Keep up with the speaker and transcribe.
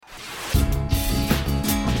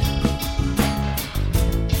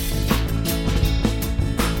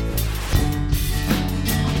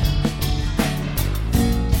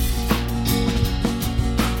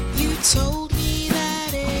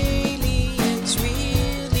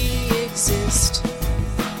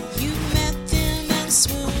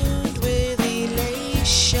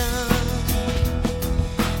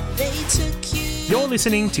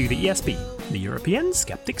listening to the ESP, the European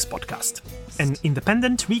Skeptics Podcast, an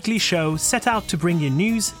independent weekly show set out to bring you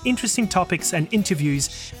news, interesting topics and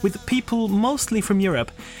interviews with people mostly from Europe,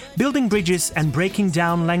 building bridges and breaking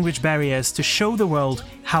down language barriers to show the world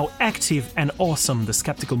how active and awesome the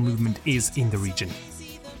skeptical movement is in the region.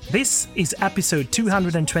 This is episode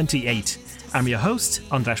 228. I'm your host,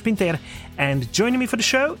 András Pinter, and joining me for the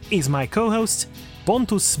show is my co-host,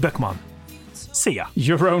 Pontus Böckman. See ya.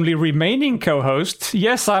 Your only remaining co-host.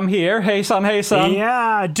 Yes, I'm here. Hey son, hey son.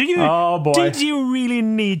 Yeah, Oh boy. Did you really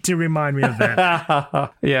need to remind me of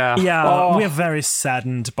that? Yeah. Yeah, we are very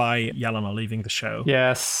saddened by Jelena leaving the show.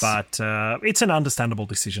 Yes. But it's an understandable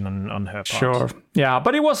decision on her part. Sure. Yeah,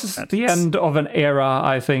 but it was the end of an era,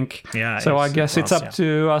 I think. Yeah. So I guess it's up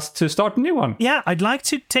to us to start a new one. Yeah, I'd like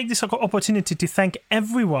to take this opportunity to thank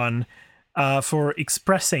everyone for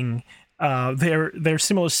expressing their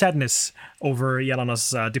similar sadness over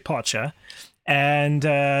Jelena's departure. And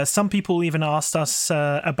some people even asked us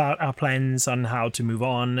about our plans on how to move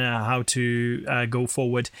on, how to go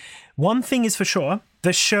forward. One thing is for sure,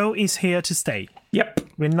 the show is here to stay. Yep.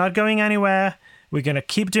 We're not going anywhere. We're going to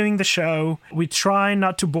keep doing the show. We try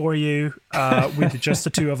not to bore you with just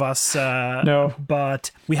the two of us. No.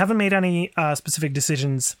 But we haven't made any specific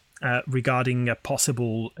decisions regarding a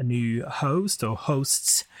possible new host or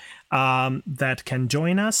hosts that can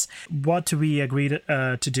join us. What we agreed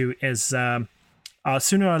to do is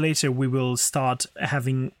sooner or later we will start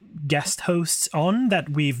having guest hosts on that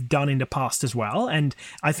we've done in the past as well, and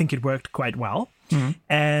I think it worked quite well. Mm-hmm.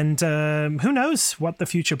 And who knows what the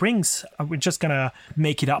future brings. We're just gonna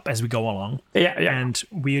make it up as we go along. Yeah. And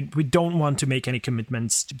we don't want to make any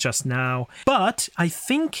commitments just now, but I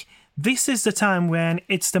think this is the time when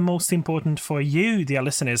it's the most important for you, dear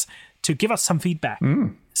listeners, to give us some feedback.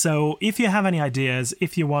 So if you have any ideas,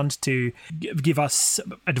 if you want to give us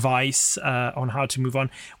advice on how to move on,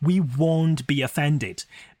 we won't be offended,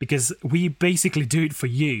 because we basically do it for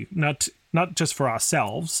you, not just for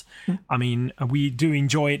ourselves. I mean, we do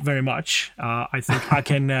enjoy it very much. I think I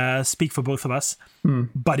can speak for both of us,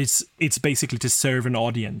 but it's basically to serve an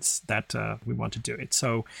audience that we want to do it.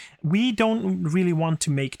 So we don't really want to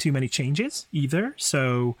make too many changes either.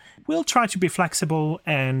 So we'll try to be flexible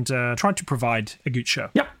and try to provide a good show.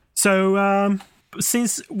 Yeah. So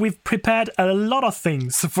since we've prepared a lot of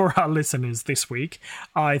things for our listeners this week,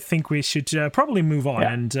 I think we should probably move on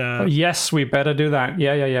and yes, we better do that.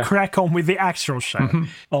 Yeah. Crack on with the actual show. Mm-hmm.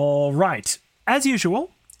 All right. As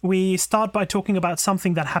usual, we start by talking about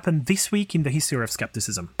something that happened this week in the history of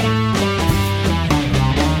skepticism.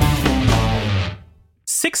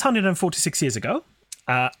 646 years ago,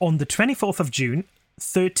 on the 24th of June,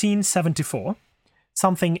 1374,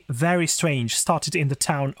 something very strange started in the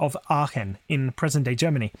town of Aachen in present-day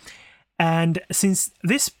Germany. And since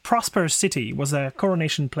this prosperous city was a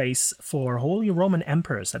coronation place for Holy Roman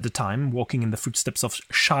emperors at the time, walking in the footsteps of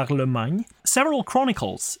Charlemagne, several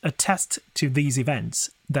chronicles attest to these events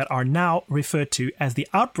that are now referred to as the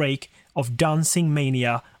outbreak of dancing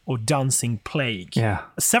mania or dancing plague. Yeah.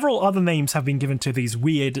 Several other names have been given to these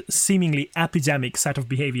weird, seemingly epidemic set of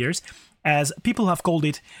behaviors, as people have called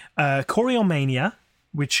it choreomania,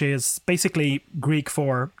 which is basically Greek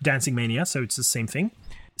for dancing mania, so it's the same thing,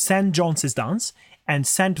 St. John's dance, and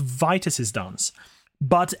St. Vitus's dance.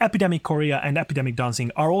 But epidemic chorea and epidemic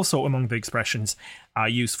dancing are also among the expressions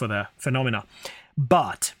used for the phenomena.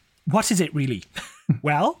 But what is it really?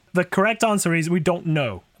 Well, the correct answer is we don't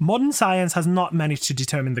know. Modern science has not managed to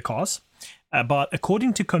determine the cause, but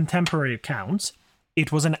according to contemporary accounts,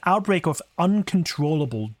 it was an outbreak of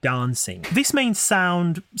uncontrollable dancing. This may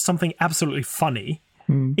sound something absolutely funny,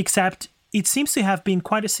 except it seems to have been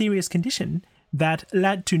quite a serious condition that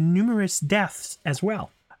led to numerous deaths as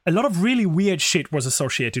well. A lot of really weird shit was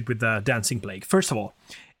associated with the dancing plague. First of all,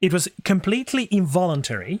 it was completely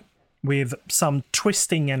involuntary, with some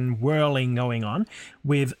twisting and whirling going on,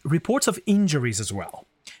 with reports of injuries as well,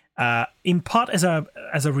 in part as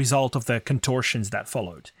a result of the contortions that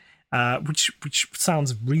followed, which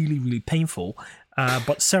sounds really, really painful,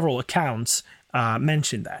 but several accounts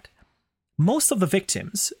mention that. Most of the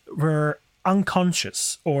victims were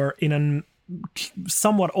unconscious or in a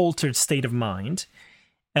somewhat altered state of mind,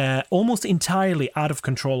 almost entirely out of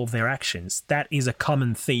control of their actions. That is a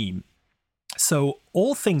common theme. So,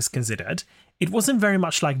 all things considered, it wasn't very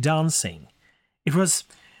much like dancing. It was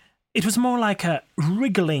more like a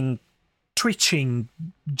wriggling, twitching,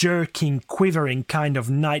 jerking, quivering kind of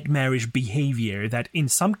nightmarish behavior that in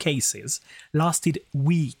some cases lasted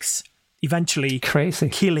weeks, eventually Crazy.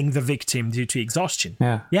 killing the victim due to exhaustion.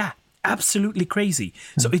 Yeah. absolutely crazy.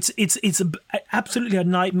 So it's absolutely a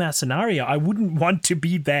nightmare scenario. I wouldn't want to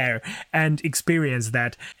be there and experience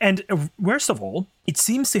that. And worst of all, it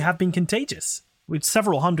seems to have been contagious, with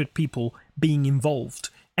several hundred people being involved.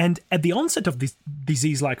 And at the onset of this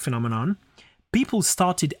disease-like phenomenon, people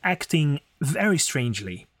started acting very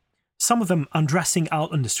strangely. Some of them undressing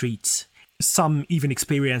out on the streets, some even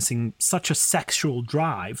experiencing such a sexual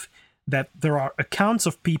drive that there are accounts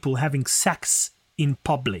of people having sex in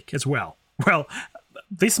public as well. Well,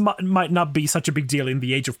 this might not be such a big deal in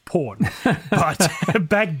the age of porn, but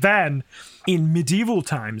back then, in medieval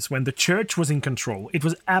times, when the church was in control, it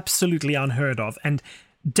was absolutely unheard of and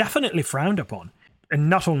definitely frowned upon. And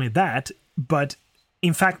not only that, but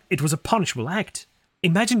in fact, it was a punishable act.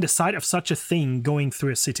 Imagine the sight of such a thing going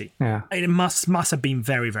through a city. Yeah. It must have been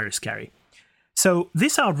very, very scary. So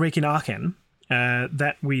this outbreak in Aachen,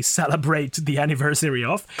 that we celebrate the anniversary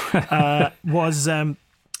of, was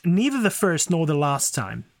neither the first nor the last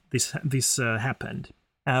time this happened.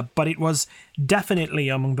 But it was definitely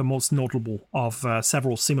among the most notable of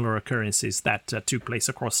several similar occurrences that took place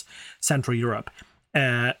across Central Europe,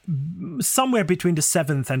 somewhere between the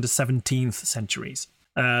 7th and the 17th centuries.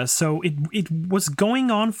 So it was going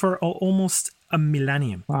on for almost a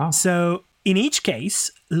millennium. Wow. So in each case,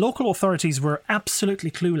 local authorities were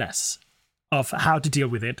absolutely clueless of how to deal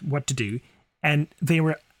with it, what to do, and they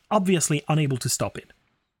were obviously unable to stop it.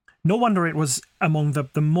 No wonder it was among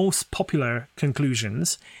the most popular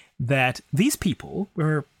conclusions that these people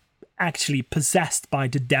were actually possessed by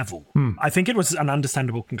the devil. I think it was an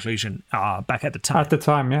understandable conclusion back at the time. At the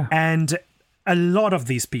time, yeah. And a lot of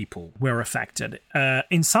these people were affected.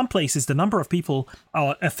 In some places, the number of people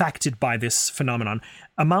affected by this phenomenon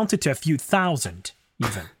amounted to a few thousand,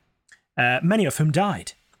 even. Many of whom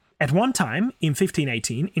died. At one time, in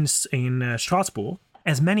 1518, in Strasbourg,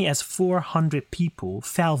 as many as 400 people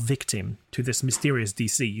fell victim to this mysterious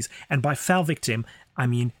disease. And by fell victim, I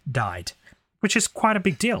mean died, which is quite a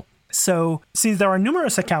big deal. So, since there are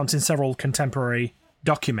numerous accounts in several contemporary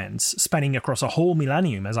documents spanning across a whole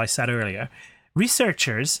millennium, as I said earlier,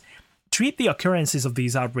 researchers treat the occurrences of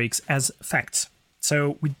these outbreaks as facts.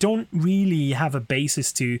 So we don't really have a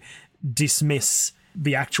basis to dismiss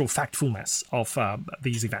the actual factfulness of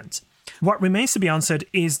these events. What remains to be answered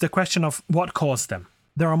is the question of what caused them.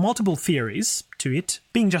 There are multiple theories to it,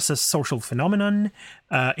 being just a social phenomenon,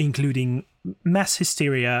 including mass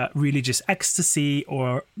hysteria, religious ecstasy,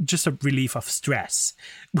 or just a relief of stress,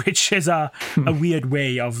 which is a weird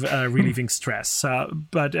way of relieving stress.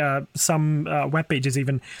 But some web pages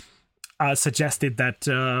even suggested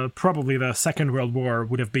that probably the Second World War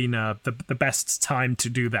would have been the best time to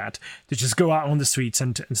do that, to just go out on the streets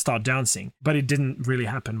and start dancing. But it didn't really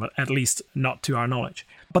happen, but at least not to our knowledge.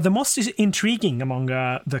 But the most intriguing among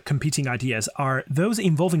the competing ideas are those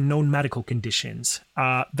involving known medical conditions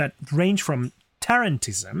that range from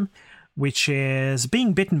tarantism, which is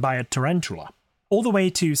being bitten by a tarantula, all the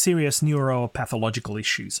way to serious neuropathological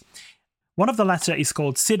issues. One of the latter is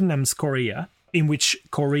called Sydenham's chorea, in which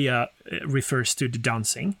chorea refers to the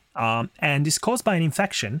dancing, and is caused by an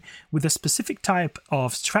infection with a specific type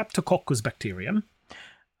of Streptococcus bacterium.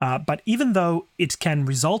 But even though it can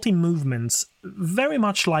result in movements very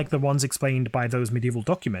much like the ones explained by those medieval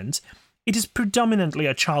documents, it is predominantly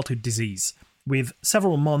a childhood disease with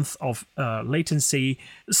several months of latency.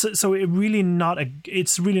 So it's really not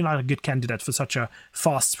a good candidate for such a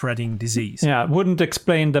fast-spreading disease. Yeah, it wouldn't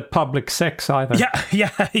explain the public sex either.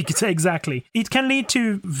 Yeah, exactly. It can lead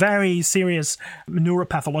to very serious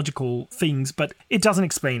neuropathological things, but it doesn't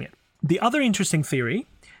explain it. The other interesting theory,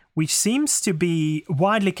 which seems to be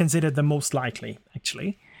widely considered the most likely,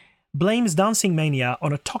 actually, blames dancing mania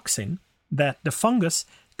on a toxin that the fungus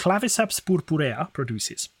Claviceps purpurea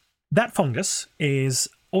produces. That fungus is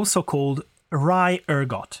also called rye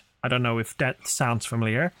ergot. I don't know if that sounds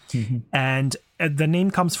familiar. Mm-hmm. And the name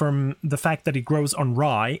comes from the fact that it grows on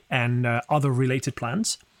rye and other related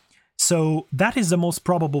plants. So that is the most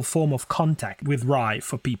probable form of contact with rye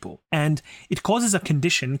for people. And it causes a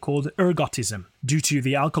condition called ergotism due to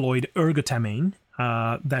the alkaloid ergotamine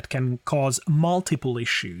that can cause multiple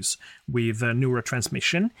issues with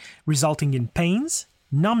neurotransmission, resulting in pains,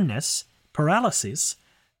 numbness, paralysis,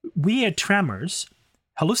 weird tremors,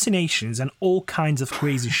 hallucinations, and all kinds of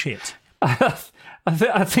crazy shit.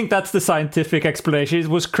 I think that's the scientific explanation. It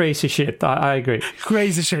was crazy shit. I agree.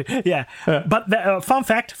 Crazy shit, yeah. But the, fun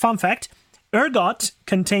fact, ergot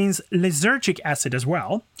contains lysergic acid as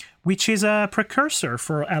well, which is a precursor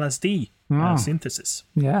for LSD synthesis.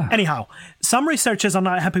 Yeah. Anyhow, some researchers are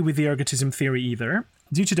not happy with the ergotism theory either,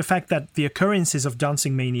 due to the fact that the occurrences of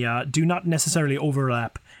dancing mania do not necessarily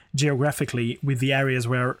overlap geographically with the areas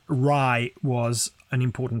where rye was an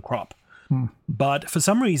important crop. But for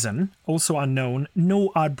some reason, also unknown,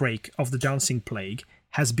 no outbreak of the dancing plague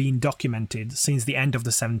has been documented since the end of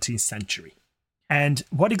the 17th century. And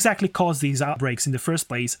what exactly caused these outbreaks in the first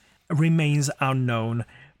place remains unknown,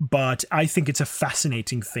 but I think it's a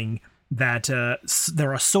fascinating thing that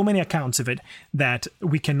there are so many accounts of it that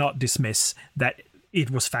we cannot dismiss that it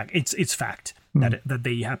was fact. It's fact that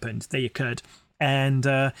they happened, they occurred. And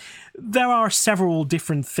there are several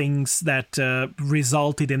different things that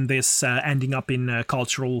resulted in this ending up in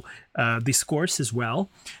cultural discourse as well.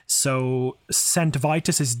 So St.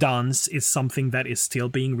 Vitus's dance is something that is still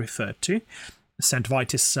being referred to. St.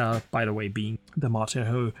 Vitus, by the way, being the martyr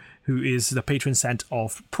who is the patron saint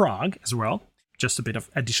of Prague as well. Just a bit of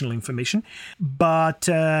additional information. But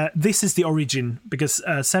this is the origin, because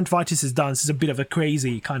St. Vitus's dance is a bit of a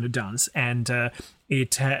crazy kind of dance, and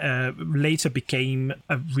it later became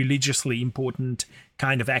a religiously important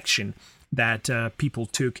kind of action that people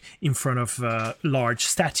took in front of large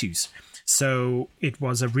statues. So it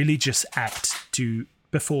was a religious act to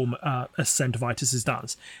perform a St. Vitus's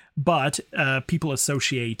dance. But people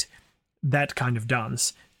associate that kind of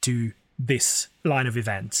dance to this line of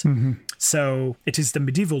events. So it is the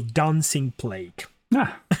medieval dancing plague.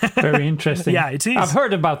 Very interesting. Yeah, it is. I've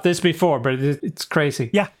heard about this before, but it's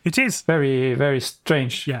crazy. Yeah, it is. Very, very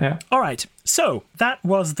strange. Yeah. All right. So that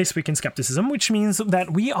was This Week in Skepticism, which means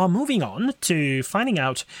that we are moving on to finding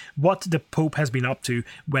out what the Pope has been up to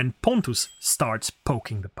when Pontus starts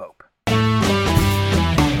poking the Pope.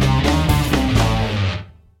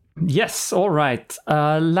 Yes, all right.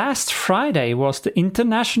 Last Friday was the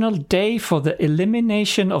International Day for the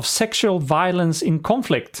Elimination of Sexual Violence in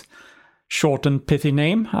Conflict. Short and pithy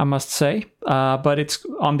name, I must say. But it's,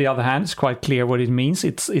 on the other hand, it's quite clear what it means.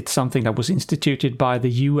 It's something that was instituted by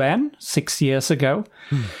the UN 6 years ago.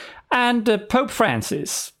 And Pope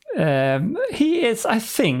Francis, he is, I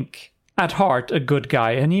think, at heart a good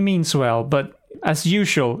guy, and he means well, but as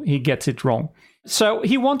usual, he gets it wrong. So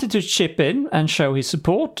he wanted to chip in and show his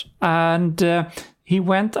support, and he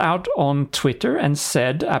went out on Twitter and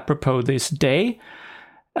said, apropos this day,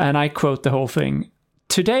 and I quote the whole thing,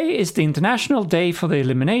 "Today is the International Day for the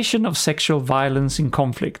Elimination of Sexual Violence in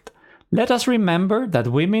Conflict. Let us remember that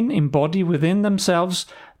women embody within themselves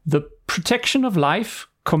the protection of life,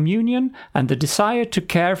 communion, and the desire to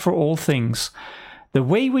care for all things. The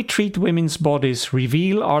way we treat women's bodies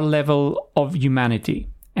reveal our level of humanity."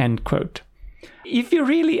 End quote. If you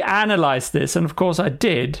really analyze this, and of course I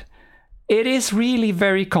did, it is really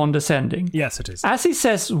very condescending. Yes, it is. As he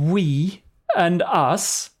says we and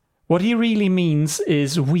us, what he really means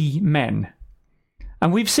is we men.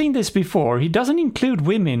 And we've seen this before. He doesn't include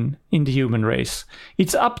women in the human race.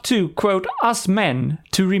 It's up to, quote, us men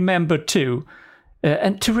to remember too.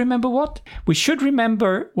 And to remember what? We should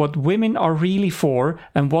remember what women are really for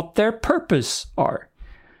and what their purpose are.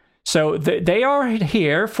 So they are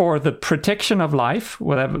here for the protection of life,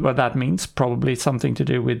 whatever what that means, probably something to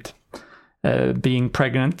do with being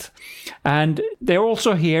pregnant. And they're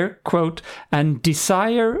also here, quote, and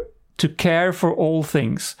desire to care for all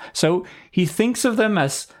things. So he thinks of them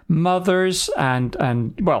as mothers and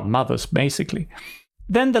well, mothers, basically.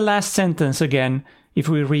 Then the last sentence again, if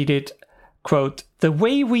we read it, quote, "The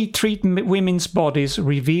way we treat women's bodies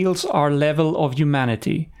reveals our level of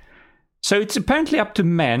humanity." So it's apparently up to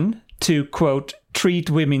men to, quote,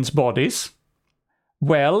 treat women's bodies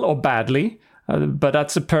well or badly, but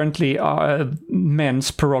that's apparently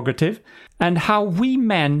men's prerogative. And how we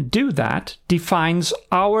men do that defines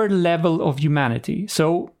our level of humanity.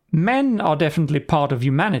 So men are definitely part of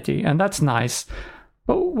humanity, and that's nice.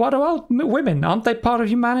 But what about women? Aren't they part of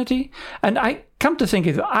humanity? And I come to think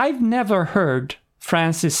of it, I've never heard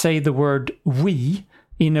Francis say the word we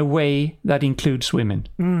in a way that includes women.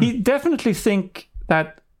 He definitely think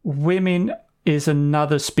that women is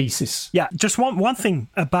another species. Yeah, just one thing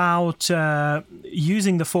about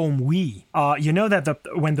using the form we. You know that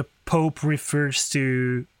when the Pope refers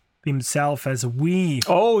to himself as we.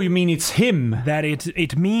 Oh, you mean it's him? That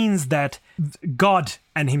it means that God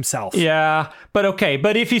and himself. Yeah, but okay.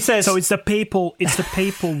 But if he says so, it's the papal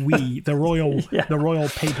we, the royal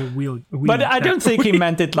papal we. But I don't think he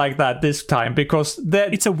meant it like that this time, because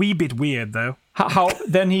it's a wee bit weird though. How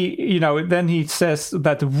then he says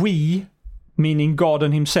that we, meaning God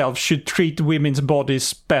and himself, should treat women's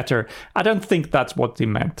bodies better. I don't think that's what he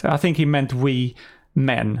meant. I think he meant we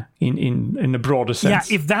men in a broader sense.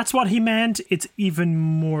 Yeah, if that's what he meant, it's even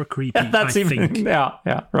more creepy. I think.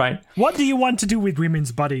 Yeah, right. What do you want to do with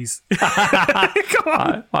women's bodies? Come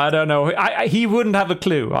on. I don't know. He wouldn't have a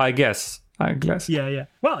clue, I guess. I guess. Yeah.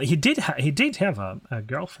 Well, he did have a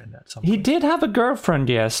girlfriend at some point. He did have a girlfriend,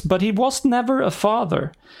 yes, but he was never a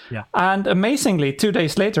father. Yeah. And amazingly, 2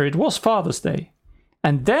 days later, it was Father's Day.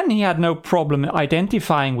 And then he had no problem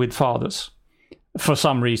identifying with fathers for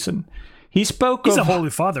some reason. He's a holy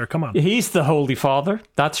father, come on. He's the holy father,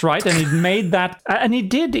 that's right. And it made that, and he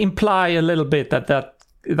did imply a little bit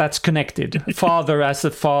that's connected. Father as a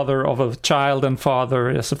father of a child and father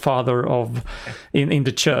as a father of in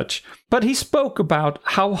the church. But he spoke about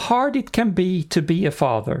how hard it can be to be a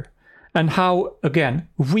father. And how, again,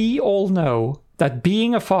 we all know that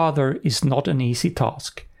being a father is not an easy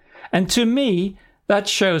task. And to me, that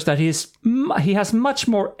shows that he has much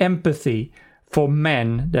more empathy for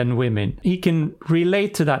men than women. He can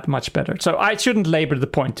relate to that much better. So I shouldn't labor the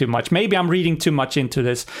point too much. Maybe I'm reading too much into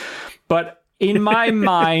this. But in my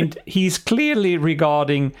mind, he's clearly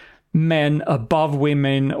regarding men above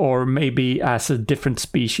women, or maybe as a different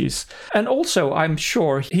species. And also, I'm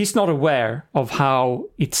sure he's not aware of how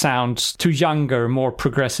it sounds to younger, more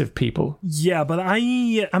progressive people. Yeah, but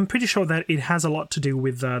I'm pretty sure that it has a lot to do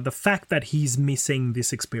with the fact that he's missing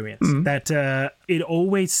this experience. That it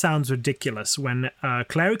always sounds ridiculous when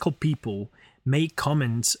clerical people make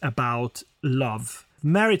comments about love,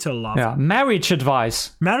 marital love. Yeah, marriage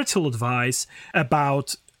advice. Marital advice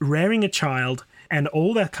about rearing a child and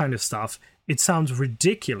all that kind of stuff. It sounds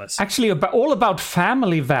ridiculous. Actually, all about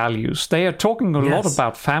family values. They are talking a lot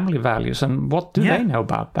about family values, and what do they know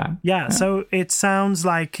about that? Yeah, so it sounds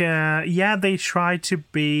like, they try to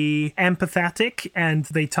be empathetic, and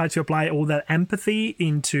they try to apply all that empathy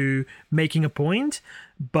into making a point,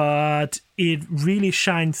 but it really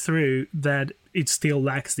shines through that it still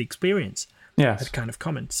lacks the experience. Yes. That kind of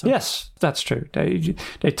comment. So. Yes, that's true.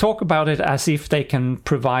 They talk about it as if they can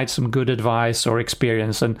provide some good advice or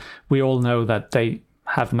experience, and we all know that they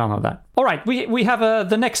have none of that. All right, we have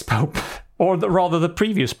the next pope, or rather the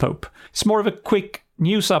previous pope. It's more of a quick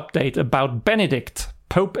news update about Benedict,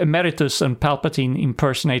 Pope Emeritus and Palpatine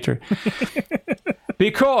impersonator.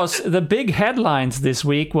 Because the big headlines this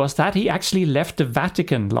week was that he actually left the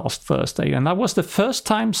Vatican last Thursday. And that was the first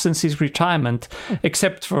time since his retirement,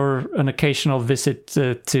 except for an occasional visit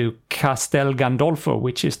to Castel Gandolfo,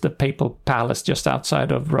 which is the papal palace just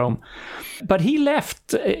outside of Rome. But he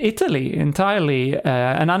left Italy entirely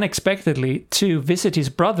and unexpectedly to visit his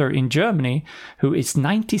brother in Germany, who is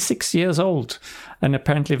 96 years old and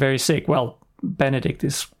apparently very sick. Well, Benedict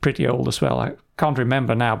is pretty old as well. I can't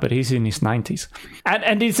remember now, but he's in his 90s.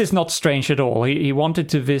 And this is not strange at all. He wanted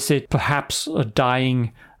to visit perhaps a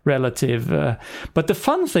dying relative. But the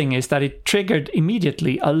fun thing is that it triggered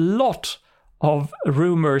immediately a lot of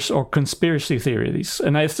rumors or conspiracy theories.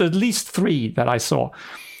 And there's at least 3 that I saw.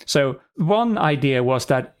 So one idea was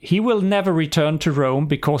that he will never return to Rome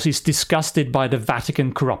because he's disgusted by the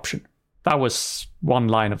Vatican corruption. That was one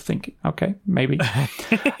line of thinking. Okay, maybe.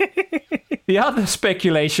 The other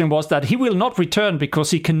speculation was that he will not return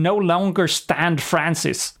because he can no longer stand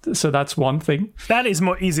Francis. So that's one thing. That is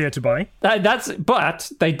more easier to buy.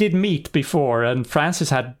 But they did meet before, and Francis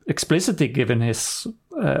had explicitly given his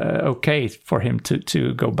okay for him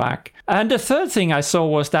to go back. And the third thing I saw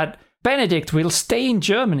was that Benedict will stay in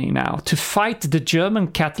Germany now to fight the German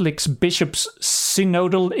Catholic bishops'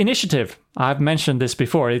 synodal initiative. I've mentioned this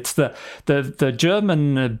before. It's the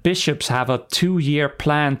German bishops have a 2-year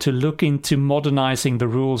plan to look into modernizing the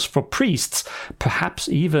rules for priests, perhaps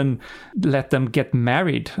even let them get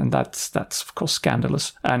married. And that's of course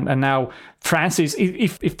scandalous. And now Francis,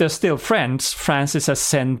 if they're still friends, Francis has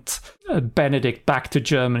sent Benedict back to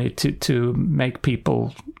Germany to make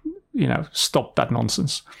people, stop that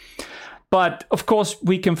nonsense. But, of course,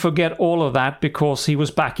 we can forget all of that because he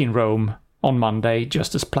was back in Rome on Monday,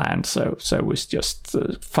 just as planned. So it was just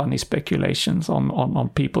funny speculations on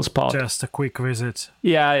people's part. Just a quick visit.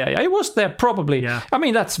 Yeah. He was there probably. Yeah. I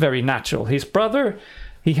mean, that's very natural. His brother,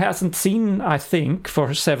 he hasn't seen, I think,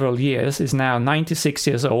 for several years, is now 96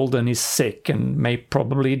 years old and is sick and may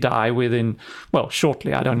probably die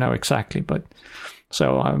shortly. I don't know exactly, but...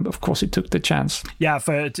 So, of course, he took the chance. Yeah,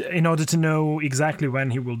 in order to know exactly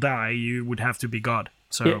when he will die, you would have to be God.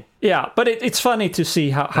 So yeah, but it's funny to see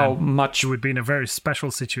how much... You would be in a very special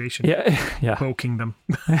situation. Yeah. Poking them.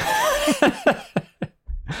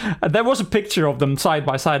 There was a picture of them side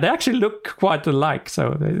by side. They actually look quite alike.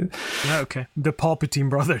 So okay. The Palpatine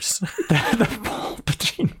brothers. The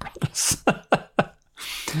Palpatine brothers.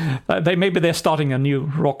 Maybe they're starting a new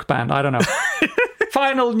rock band. I don't know.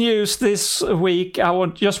 Final news this week. I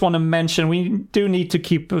just want to mention we do need to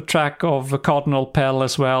keep track of Cardinal Pell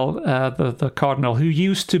as well, the cardinal who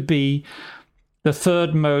used to be the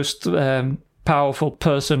third most powerful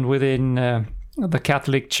person within the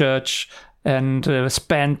Catholic Church and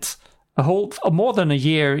spent more than a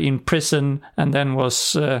year in prison, and then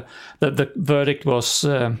was the verdict was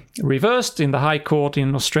reversed in the High Court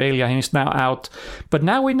in Australia. He's now out. But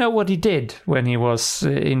now we know what he did when he was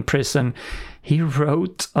in prison. He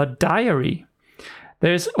wrote a diary.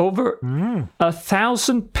 There's over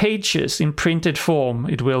 1,000 pages in printed form,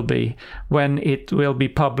 it will be, when it will be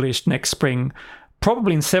published next spring,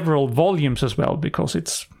 probably in several volumes as well, because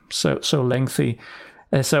it's so lengthy.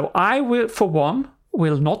 So I will, for one,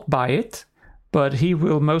 will not buy it, but he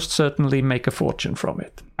will most certainly make a fortune from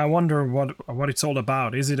it. I wonder what it's all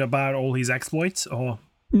about. Is it about all his exploits, or...?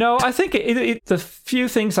 No, I think the few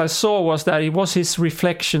things I saw was that it was his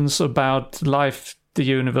reflections about life, the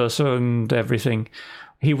universe, and everything.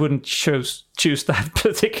 He wouldn't choose that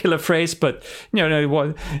particular phrase, but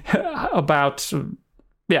about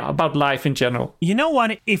life in general. You know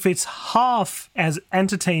what? If it's half as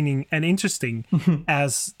entertaining and interesting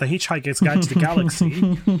as The Hitchhiker's Guide to the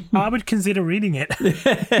Galaxy, I would consider reading it.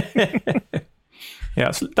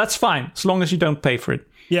 Yeah, that's fine, as long as you don't pay for it.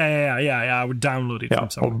 Yeah. I would download it from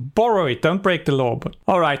someone. Or borrow it. Don't break the law. But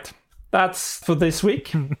all right, that's for this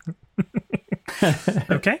week.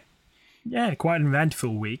 Okay. Yeah, quite an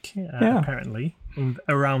eventful week, apparently,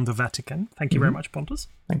 around the Vatican. Thank you very much, Pontus.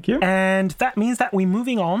 Thank you. And that means that we're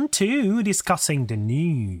moving on to discussing the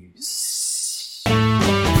news.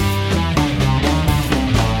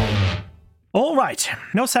 All right,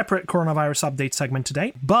 no separate coronavirus update segment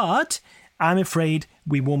today, but I'm afraid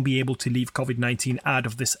we won't be able to leave COVID-19 out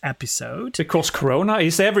of this episode. Because corona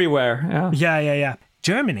is everywhere. Yeah.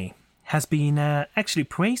 Germany has been actually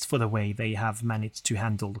praised for the way they have managed to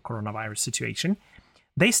handle the coronavirus situation.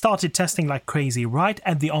 They started testing like crazy right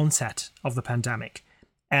at the onset of the pandemic.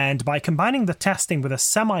 And by combining the testing with a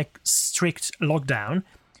semi-strict lockdown,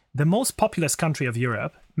 the most populous country of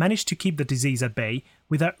Europe managed to keep the disease at bay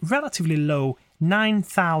with a relatively low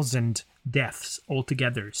 9,000 deaths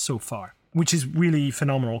altogether so far, which is really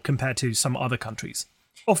phenomenal compared to some other countries.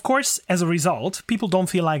 Of course, as a result, people don't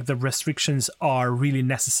feel like the restrictions are really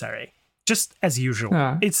necessary. Just as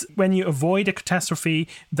usual. It's when you avoid a catastrophe,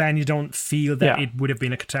 then you don't feel that it would have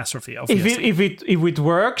been a catastrophe. Obviously. If it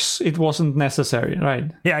works, it wasn't necessary,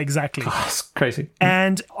 right? Yeah, exactly. Oh, it's crazy.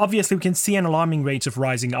 And obviously, we can see an alarming rate of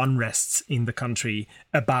rising unrests in the country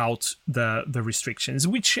about the restrictions,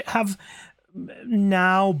 which have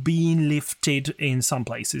now been lifted in some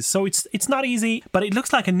places. So it's not easy, but it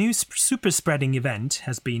looks like a new super spreading event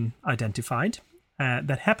has been identified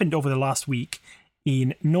that happened over the last week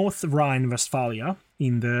in North Rhine-Westphalia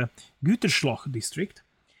in the Gütersloh district.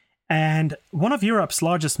 And one of Europe's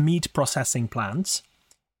largest meat processing plants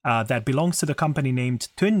that belongs to the company named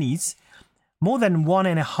TheESP, more than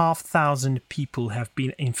 1,500 people have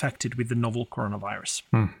been infected with the novel coronavirus,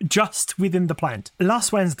 just within the plant.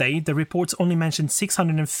 Last Wednesday, the reports only mentioned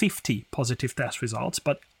 650 positive test results,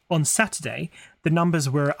 but on Saturday, the numbers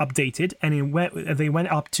were updated and they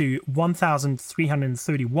went up to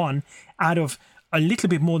 1,331 out of a little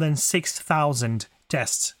bit more than 6,000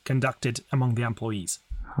 tests conducted among the employees.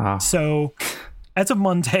 So, as of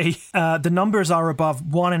Monday, the numbers are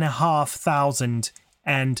above 1,500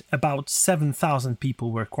 and about 7,000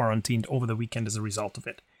 people were quarantined over the weekend as a result of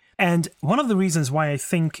it. And one of the reasons why I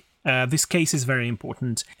think this case is very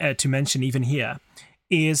important to mention even here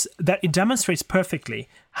is that it demonstrates perfectly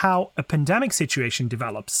how a pandemic situation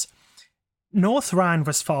develops. North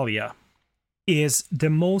Rhine-Westphalia is the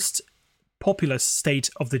most populous state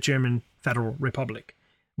of the German Federal Republic,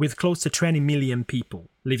 with close to 20 million people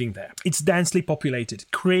living there. It's densely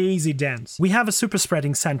populated, crazy dense. We have a super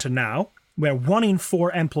spreading center now, where 1 in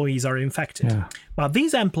 4 employees are infected. But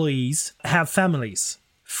these employees have families,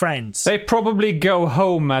 friends. They probably go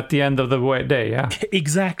home at the end of the day, yeah?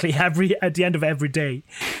 Exactly, at the end of every day.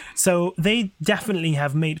 So they definitely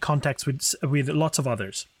have made contacts with lots of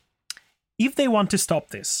others. If they want to stop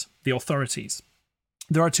this, the authorities,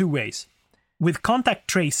 there are 2 ways. With contact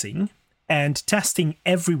tracing and testing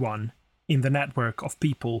everyone in the network of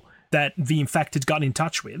people that the infected got in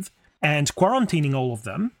touch with, and quarantining all of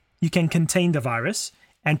them, you can contain the virus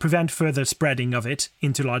and prevent further spreading of it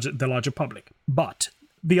into the larger public. But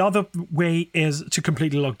the other way is to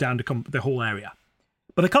completely lock down the whole area.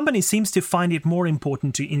 But the company seems to find it more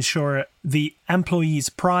important to ensure the employees'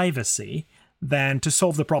 privacy than to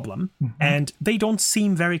solve the problem, and they don't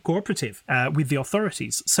seem very cooperative with the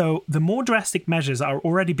authorities. So the more drastic measures are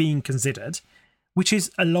already being considered, which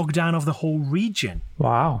is a lockdown of the whole region.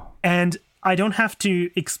 Wow. And I don't have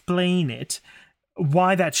to explain it.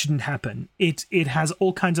 why that shouldn't happen. It has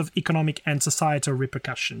all kinds of economic and societal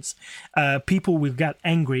repercussions. People will get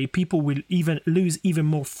angry. People will even lose even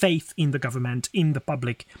more faith in the government, in the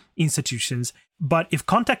public institutions. But if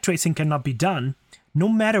contact tracing cannot be done, no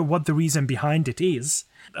matter what the reason behind it is,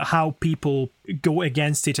 how people go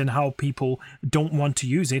against it and how people don't want to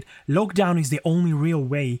use it, lockdown is the only real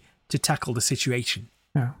way to tackle the situation.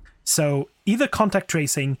 Yeah. So either contact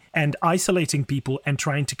tracing and isolating people and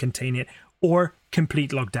trying to contain it, or complete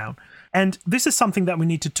lockdown. And this is something that we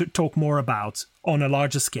need to talk more about on a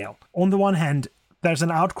larger scale. On the one hand, there's an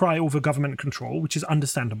outcry over government control, which is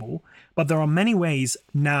understandable, but there are many ways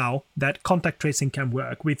now that contact tracing can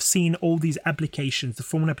work. We've seen all these applications, the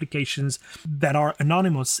phone applications that are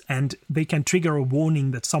anonymous, and they can trigger a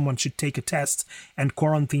warning that someone should take a test and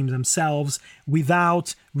quarantine themselves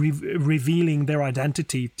without revealing their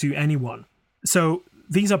identity to anyone. So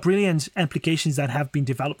these are brilliant applications that have been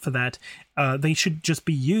developed for that. They should just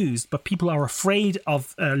be used, but people are afraid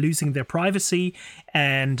of losing their privacy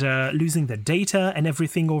and losing their data and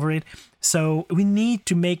everything over it. So we need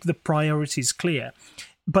to make the priorities clear.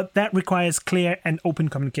 But that requires clear and open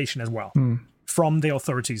communication as well from the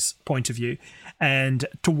authorities' point of view and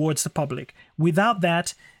towards the public. Without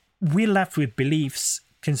that, we're left with beliefs,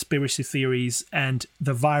 conspiracy theories, and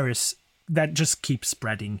the virus that just keeps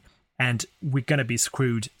spreading. And we're going to be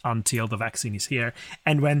screwed until the vaccine is here.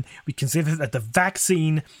 And when we consider that the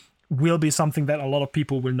vaccine will be something that a lot of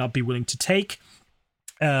people will not be willing to take,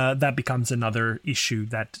 that becomes another issue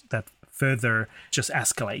that further just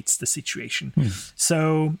escalates the situation.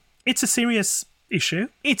 So it's a serious issue.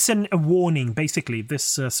 It's a warning, basically.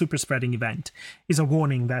 This super spreading event is a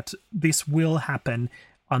warning that this will happen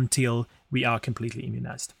until we are completely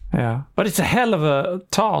immunized. Yeah, but it's a hell of a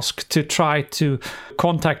task to try to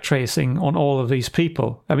contact tracing on all of these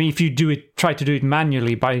people. I mean, if you try to do it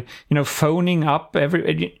manually by, phoning up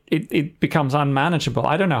it becomes unmanageable.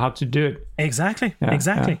 I don't know how to do it. Exactly.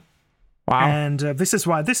 Yeah. Wow. And this is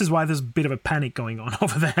why there's a bit of a panic going on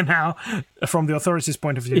over there now from the authorities'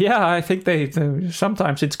 point of view. Yeah, I think they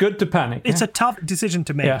sometimes it's good to panic. It's a tough decision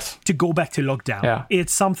to make, to go back to lockdown. Yeah.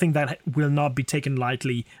 It's something that will not be taken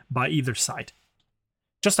lightly by either side.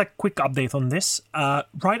 Just a quick update on this.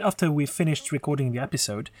 Right after we finished recording the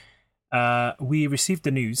episode, we received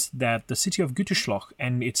the news that the city of Gütersloh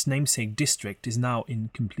and its namesake district is now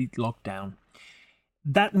in complete lockdown.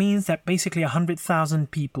 That means that basically 100,000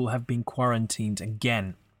 people have been quarantined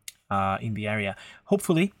again in the area.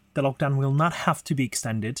 Hopefully, the lockdown will not have to be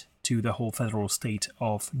extended to the whole federal state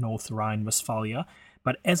of North Rhine-Westphalia,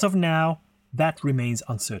 but as of now, that remains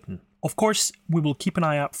uncertain. Of course, we will keep an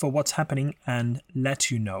eye out for what's happening and let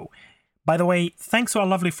you know. By the way, thanks to our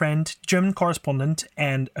lovely friend, German correspondent,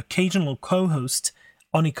 and occasional co-host,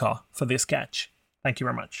 Annika, for this sketch. Thank you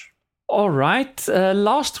very much. All right.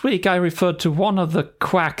 Last week, I referred to one of the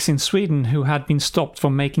quacks in Sweden who had been stopped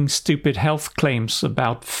from making stupid health claims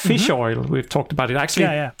about fish oil. We've talked about it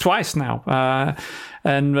actually twice now.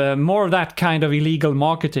 And more of that kind of illegal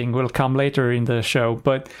marketing will come later in the show.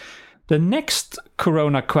 But the next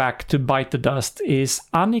corona quack to bite the dust is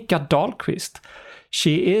Annika Dahlqvist.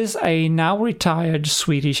 She is a now retired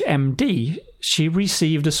Swedish MD. She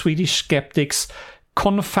received the Swedish Skeptics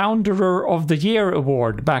Confounderer of the Year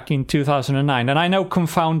award back in 2009. And I know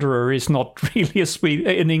confounderer is not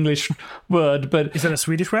really an English word, but is it a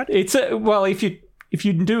Swedish word? It's if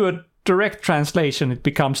you do a direct translation, it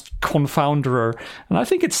becomes confounderer. And I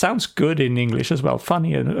think it sounds good in English as well,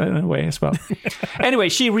 funny in a way as well. Anyway,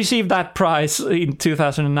 she received that prize in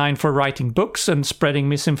 2009 for writing books and spreading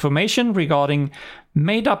misinformation regarding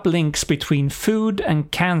made-up links between food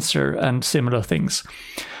and cancer and similar things.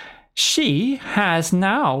 She has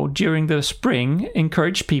now, during the spring,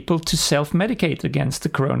 encouraged people to self-medicate against the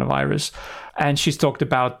coronavirus. And she's talked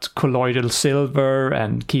about colloidal silver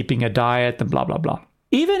and keeping a diet and blah, blah, blah.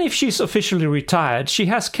 Even if she's officially retired, she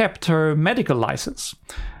has kept her medical license,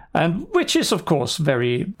 and which is, of course,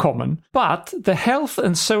 very common. But the Health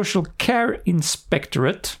and Social Care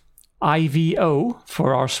Inspectorate, IVO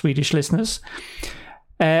for our Swedish listeners,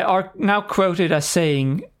 are now quoted as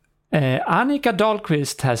saying, Annika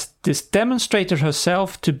Dahlqvist has demonstrated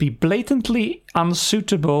herself to be blatantly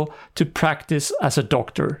unsuitable to practice as a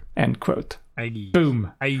doctor, end quote. Aye.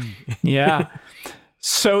 Boom. Aye. Yeah.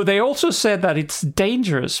 So they also said that it's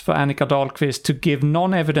dangerous for Annika Dahlqvist to give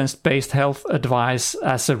non-evidence-based health advice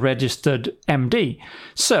as a registered MD.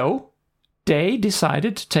 So they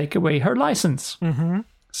decided to take away her license.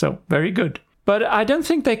 So very good. But I don't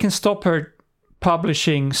think they can stop her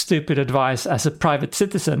publishing stupid advice as a private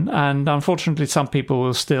citizen, and unfortunately some people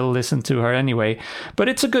will still listen to her anyway. But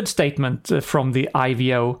it's a good statement from the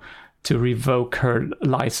IVO to revoke her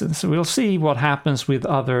license. We'll see what happens with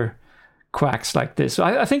other quacks like this.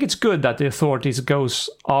 I think it's good that the authorities goes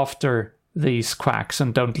after these quacks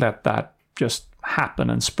and don't let that just happen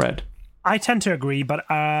and spread. I tend to agree, but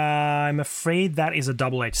I'm afraid that is a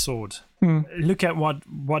double-edged sword. Look at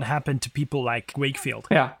what happened to people like Wakefield.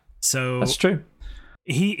 Yeah, so that's true.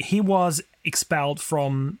 He was expelled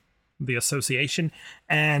from the association,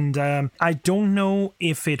 and I don't know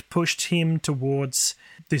if it pushed him towards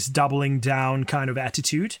this doubling down kind of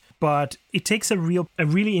attitude, but it takes a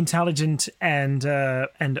really intelligent and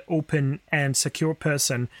open and secure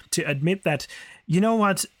person to admit that, you know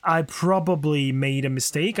what, I probably made a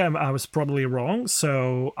mistake, I was probably wrong,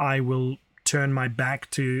 so I will turn my back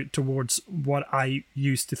towards what I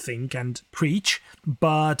used to think and preach.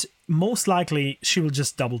 But most likely she will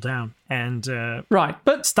just double down and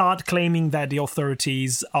but start claiming that the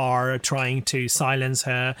authorities are trying to silence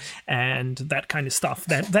her and that kind of stuff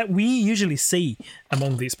that we usually see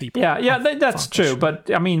among these people. That's true. But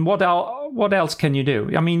I mean, what else can you do?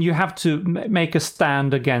 I mean, you have to make a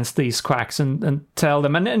stand against these quacks and tell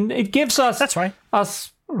them, and it gives us, that's right,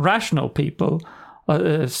 us rational people,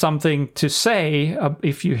 something to say.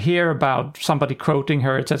 If you hear about somebody quoting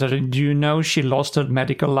her, etc., do you know she lost her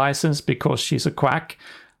medical license because she's a quack?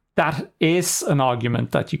 That is an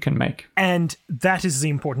argument that you can make, and that is the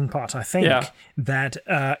important part. I think that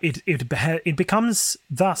it becomes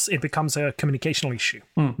a communicational issue,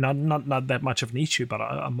 not that much of an issue, but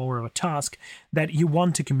a more of a task that you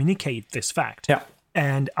want to communicate this fact. Yeah.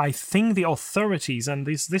 And I think the authorities, and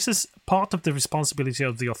this is part of the responsibility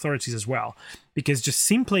of the authorities as well, because just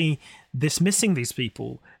simply dismissing these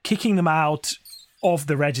people, kicking them out of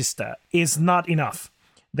the register is not enough.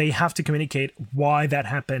 They have to communicate why that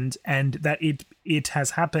happened and that it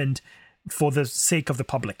has happened for the sake of the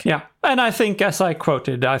public. Yeah, and I think, as I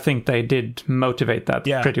quoted, I think they did motivate that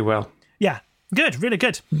pretty well. Yeah. Good, really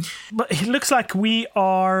good. But it looks like we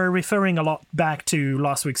are referring a lot back to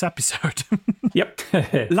last week's episode. Yep.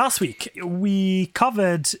 Last week, we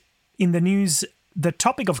covered in the news the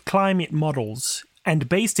topic of climate models and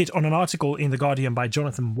based it on an article in The Guardian by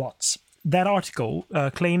Jonathan Watts. That article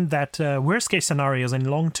claimed that worst-case scenarios in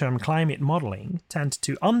long-term climate modeling tend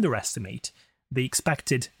to underestimate the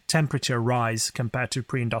expected temperature rise compared to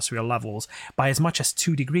pre-industrial levels by as much as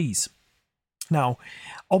 2 degrees. Now,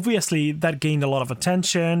 obviously, that gained a lot of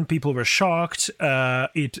attention. People were shocked.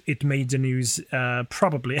 It made the news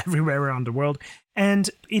probably everywhere around the world. And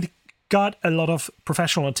it got a lot of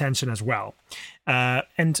professional attention as well.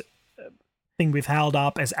 And thing we've held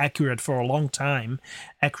up as accurate for a long time,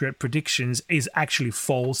 accurate predictions, is actually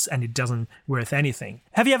false and it doesn't worth anything.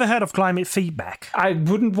 Have you ever heard of climate feedback? I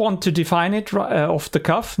wouldn't want to define it off the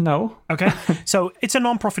cuff, no. Okay, so it's a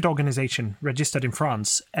non-profit organization registered in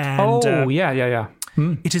France. And,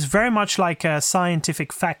 It is very much like a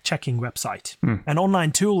scientific fact-checking website, an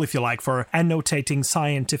online tool, if you like, for annotating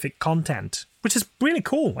scientific content, which is really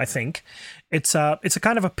cool, I think. It's a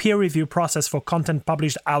kind of a peer review process for content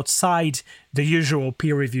published outside the usual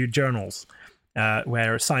peer-reviewed journals,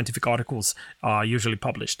 where scientific articles are usually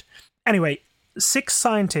published. Anyway, 6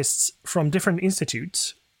 scientists from different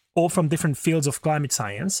institutes, all from different fields of climate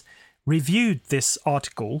science, reviewed this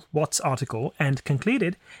article, Watts' article, and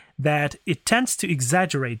concluded that it tends to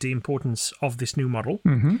exaggerate the importance of this new model.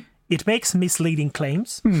 Mm-hmm. It makes misleading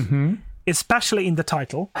claims, especially in the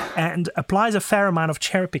title, and applies a fair amount of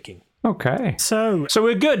cherry picking. Okay. So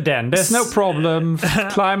we're good then. There's no problem.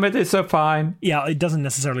 Climate is so fine. Yeah, it doesn't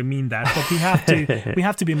necessarily mean that, but we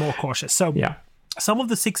have to be more cautious. So some of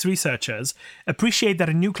the 6 researchers appreciate that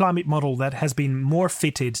a new climate model that has been more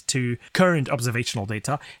fitted to current observational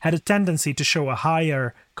data had a tendency to show a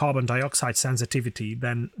higher carbon dioxide sensitivity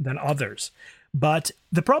than others. But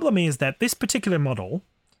the problem is that this particular model,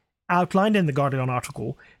 outlined in the Guardian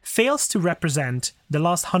article, fails to represent the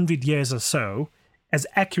last 100 years or so as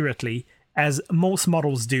accurately as most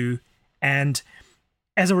models do, and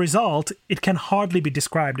as a result, it can hardly be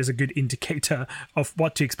described as a good indicator of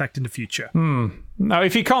what to expect in the future. Now,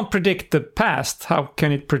 if you can't predict the past, how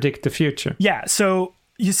can it predict the future? Yeah, so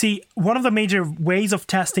you see, one of the major ways of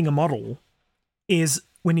testing a model is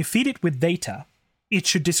when you feed it with data, it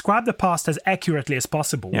should describe the past as accurately as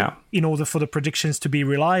possible in order for the predictions to be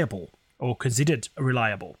reliable or considered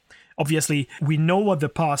reliable. Obviously, we know what the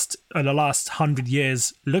past, the last 100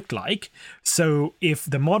 years looked like, so if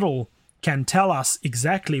the model can tell us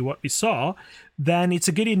exactly what we saw, then it's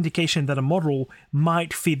a good indication that a model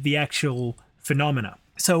might fit the actual phenomena.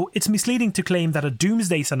 So it's misleading to claim that a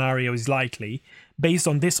doomsday scenario is likely based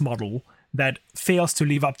on this model that fails to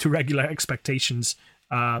live up to regular expectations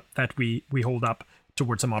that we hold up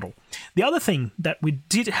towards a model. The other thing that we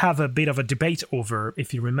did have a bit of a debate over,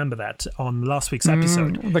 if you remember that, on last week's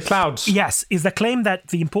episode. The clouds. Yes, is the claim that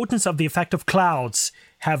the importance of the effect of clouds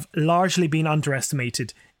have largely been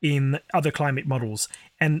underestimated in other climate models.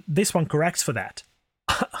 And this one corrects for that.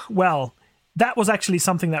 Well, that was actually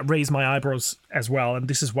something that raised my eyebrows as well, and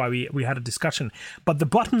this is why we had a discussion. But the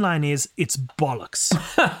bottom line is, it's bollocks.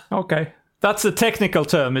 Okay. That's a technical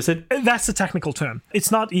term, is it? That's a technical term. It's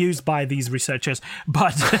not used by these researchers,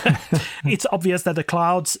 but it's obvious that the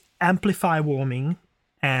clouds amplify warming,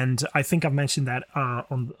 and I think I've mentioned that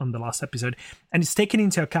on the last episode, and it's taken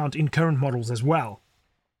into account in current models as well.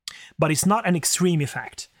 But it's not an extreme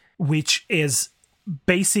effect, which is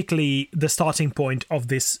basically the starting point of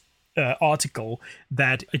this article,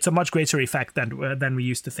 that it's a much greater effect than we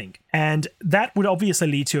used to think. And that would obviously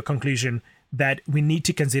lead to a conclusion that we need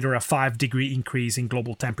to consider a 5-degree increase in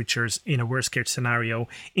global temperatures in a worst-case scenario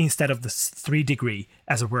instead of the 3-degree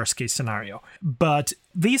as a worst-case scenario. But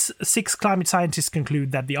these 6 climate scientists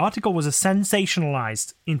conclude that the article was a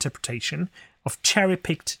sensationalized interpretation of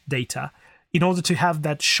cherry-picked data in order to have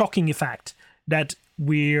that shocking effect that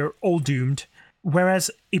we're all doomed,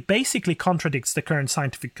 whereas it basically contradicts the current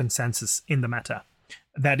scientific consensus in the matter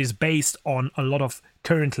that is based on a lot of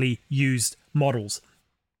currently used models.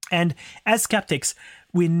 And as skeptics,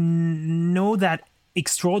 we know that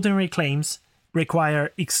extraordinary claims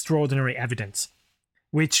require extraordinary evidence,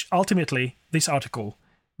 which ultimately this article,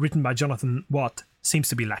 written by Jonathan Watt, seems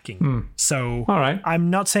to be lacking. So all right. I'm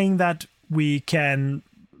not saying that we can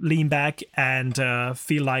lean back and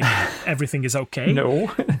feel like everything is okay.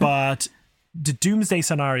 No. But the doomsday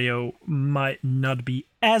scenario might not be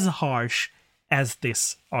as harsh as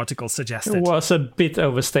this article suggested. It was a bit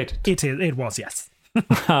overstated. It was, yes.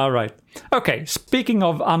 All right. Okay, speaking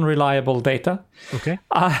of unreliable data, Okay.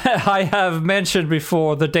 I have mentioned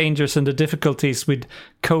before the dangers and the difficulties with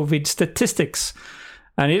COVID statistics.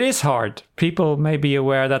 And it is hard. People may be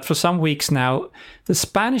aware that for some weeks now, the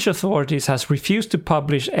Spanish authorities has refused to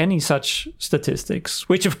publish any such statistics,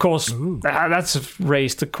 which of course, that's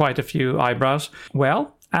raised quite a few eyebrows.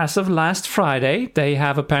 Well, as of last Friday, they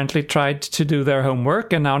have apparently tried to do their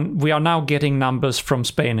homework, and now we are now getting numbers from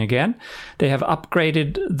Spain again. They have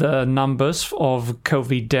upgraded the numbers of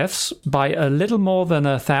COVID deaths by a little more than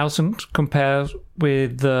 1,000 compared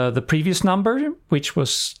with the previous number, which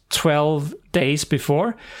was 12 days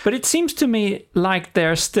before. But it seems to me like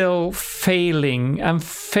they're still failing, and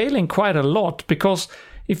failing quite a lot, because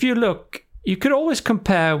if you look, you could always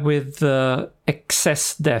compare with the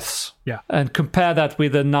excess deaths, and compare that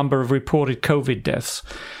with the number of reported COVID deaths.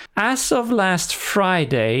 As of last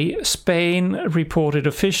Friday, Spain reported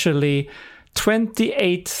officially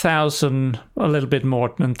 28,000, a little bit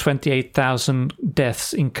more than 28,000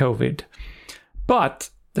 deaths in COVID. But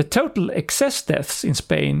the total excess deaths in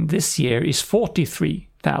Spain this year is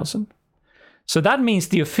 43,000. So that means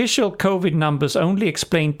the official COVID numbers only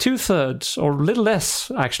explain 2/3, or a little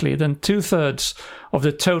less actually, than 2/3 of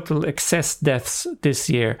the total excess deaths this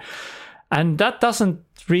year. And that doesn't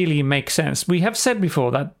really make sense. We have said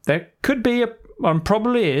before that there could be and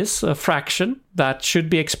probably is a fraction that should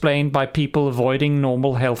be explained by people avoiding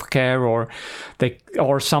normal healthcare,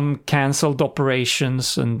 or some cancelled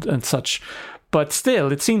operations and such. But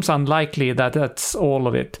still, it seems unlikely that that's all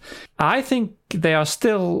of it. I think they are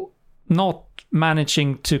still not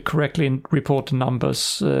managing to correctly report the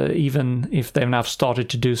numbers, even if they've now started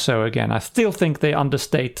to do so again. I still think they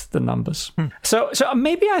understate the numbers. So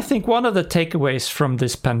maybe I think one of the takeaways from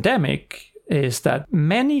this pandemic is that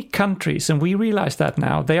many countries, and we realize that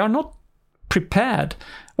now, they are not prepared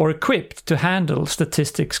or equipped to handle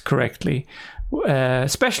statistics correctly,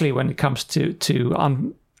 especially when it comes to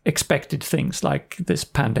unexpected things like this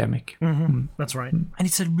pandemic. That's right. And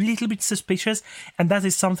it's a little bit suspicious, and that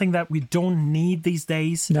is something that we don't need these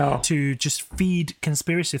days to just feed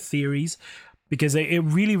conspiracy theories, because it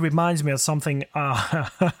really reminds me of something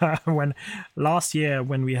when last year,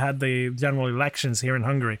 when we had the general elections here in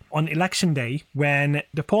Hungary, on election day, when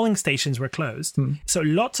the polling stations were closed, so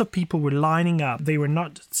lots of people were lining up. They were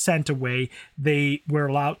not sent away. They were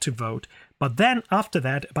allowed to vote. But then after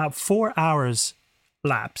that, about 4 hours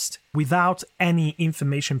lapsed without any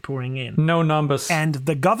information pouring in. No numbers. And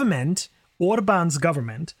the government, Orban's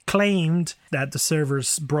government, claimed that the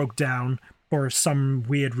servers broke down for some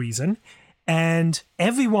weird reason. And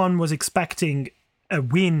everyone was expecting a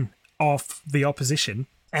win of the opposition.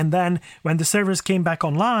 And then when the servers came back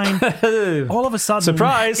online, all of a sudden,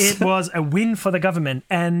 surprise! It was a win for the government.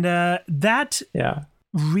 And that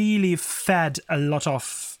really fed a lot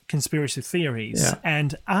of conspiracy theories,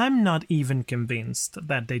 and I'm not even convinced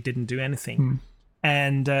that they didn't do anything.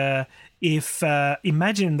 And if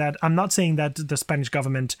imagine that, I'm not saying that the Spanish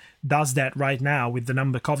government does that right now with the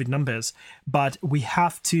COVID numbers, but we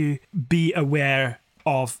have to be aware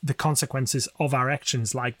of the consequences of our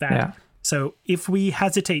actions like that. Yeah. So if we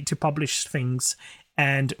hesitate to publish things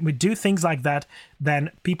and we do things like that,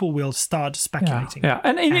 then people will start speculating. Yeah.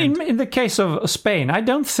 And in the case of Spain, I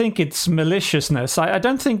don't think it's maliciousness. I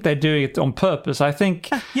don't think they're doing it on purpose. I think,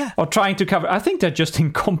 or trying to cover. I think they're just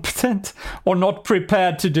incompetent or not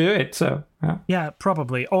prepared to do it. So. Yeah,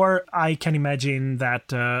 probably. Or I can imagine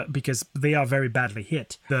that because they are very badly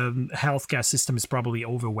hit, the healthcare system is probably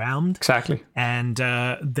overwhelmed. Exactly. And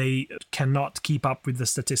they cannot keep up with the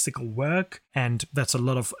statistical work. And that's a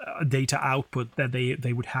lot of data output that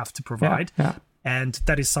they would have to provide. Yeah. And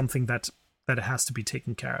that is something that has to be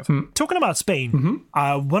taken care of. Talking about Spain,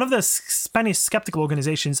 one of the Spanish skeptical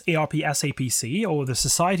organizations, ARP-SAPC, or the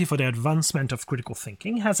Society for the Advancement of Critical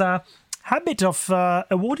Thinking, has a habit of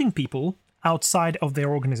awarding people outside of their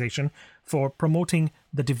organization for promoting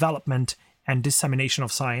the development and dissemination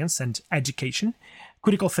of science and education,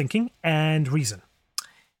 critical thinking, and reason.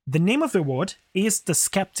 The name of the award is the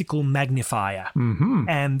Skeptical Magnifier.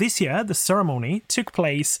 And this year, the ceremony took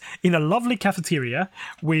place in a lovely cafeteria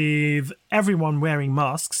with everyone wearing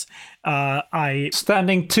masks.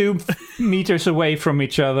 Standing 2 meters away from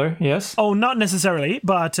each other, yes? Oh, not necessarily,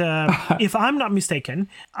 but if I'm not mistaken,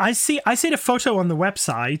 I see the photo on the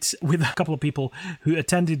website with a couple of people who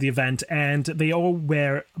attended the event, and they all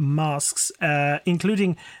wear masks,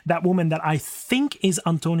 including that woman that I think is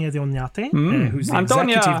Antonia de Oñate, who's the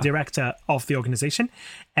executive director of the organization,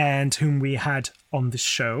 and whom we had on the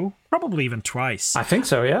show, probably even twice. I think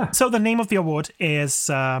so, yeah. So the name of the award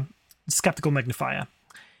is Skeptical Magnifier.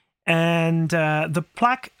 And the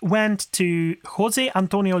plaque went to Jose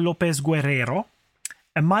Antonio Lopez Guerrero,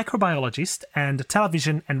 a microbiologist and a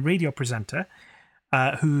television and radio presenter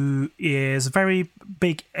who is very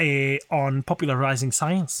big on popularizing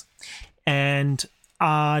science. And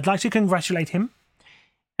I'd like to congratulate him.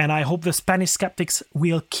 And I hope the Spanish skeptics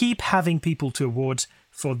will keep having people to award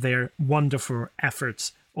for their wonderful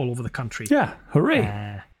efforts all over the country. Yeah, hooray.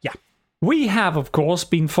 Yeah. We have, of course,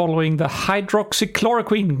 been following the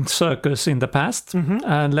hydroxychloroquine circus in the past.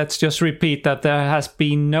 And let's just repeat that there has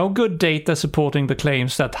been no good data supporting the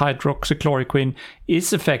claims that hydroxychloroquine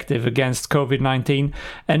is effective against COVID-19.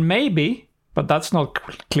 And maybe, but that's not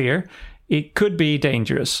clear, it could be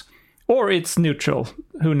dangerous. Or it's neutral,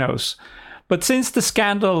 who knows. But since the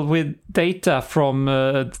scandal with data from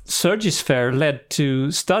Surgisphere led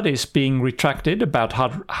to studies being retracted about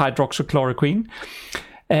hydroxychloroquine,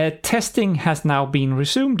 testing has now been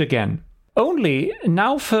resumed again. Only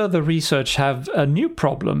now further research have a new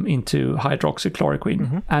problem into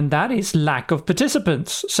hydroxychloroquine, and that is lack of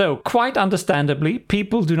participants. So quite understandably,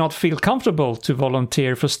 people do not feel comfortable to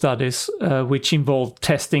volunteer for studies which involve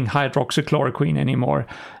testing hydroxychloroquine anymore.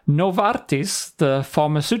 Novartis, the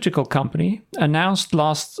pharmaceutical company, announced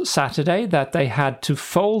last Saturday that they had to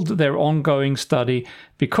fold their ongoing study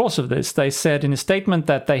because of this. They said in a statement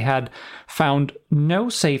that they had found no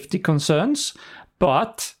safety concerns,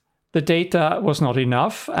 but the data was not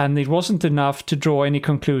enough, and it wasn't enough to draw any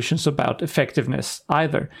conclusions about effectiveness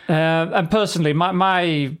either. And personally,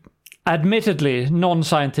 my admittedly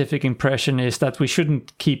non-scientific impression is that we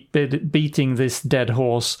shouldn't keep beating this dead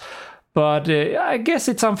horse. But I guess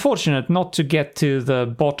it's unfortunate not to get to the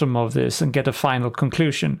bottom of this and get a final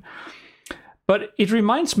conclusion. But it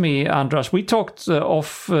reminds me, Andras, we talked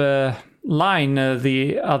offline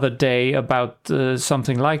the other day about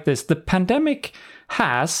something like this. The pandemic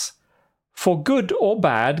has, for good or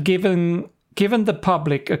bad, given the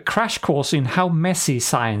public a crash course in how messy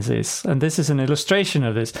science is. And this is an illustration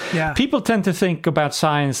of this. Yeah. People tend to think about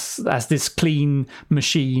science as this clean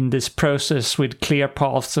machine, this process with clear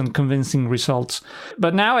paths and convincing results.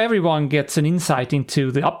 But now everyone gets an insight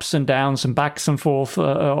into the ups and downs and backs and forth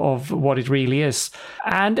of what it really is.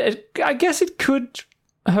 And I guess it could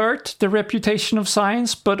hurt the reputation of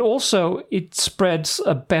science, but also it spreads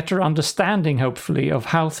a better understanding, hopefully, of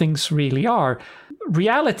how things really are.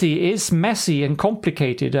 Reality is messy and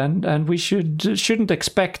complicated, and we shouldn't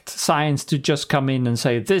expect science to just come in and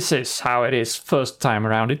say, this is how it is first time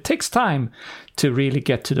around. It takes time to really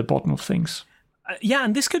get to the bottom of things. Yeah,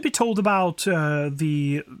 and this could be told about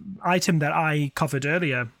the item that I covered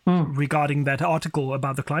earlier regarding that article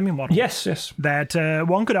about the climate model. Yes. That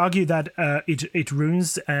one could argue that it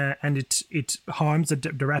ruins and it harms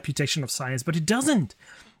the reputation of science, but it doesn't,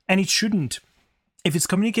 and it shouldn't. if it's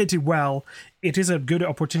communicated well, it is a good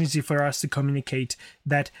opportunity for us to communicate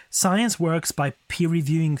that science works by peer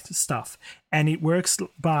reviewing stuff, and it works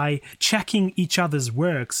by checking each other's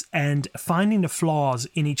works and finding the flaws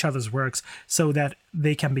in each other's works so that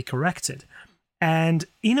they can be corrected. And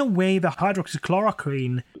in a way, the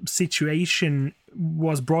hydroxychloroquine situation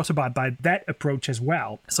was brought about by that approach as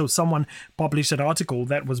well. So someone published an article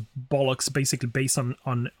that was bollocks, basically based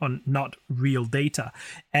on not real data.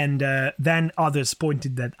 And then others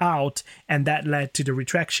pointed that out, and that led to the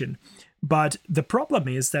retraction. But the problem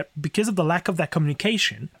is that because of the lack of that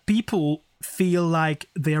communication, people feel like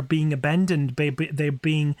they're being abandoned, they're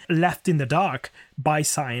being left in the dark by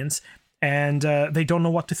science, and they don't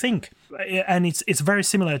know what to think. And it's very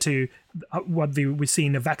similar to what we see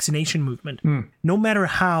in the vaccination movement. No matter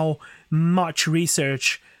how much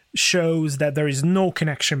research shows that there is no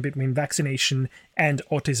connection between vaccination and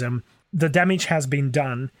autism, the damage has been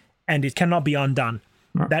done, and it cannot be undone.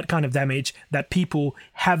 That kind of damage, that people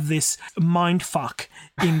have this mind fuck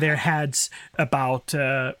in their heads about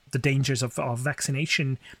the dangers of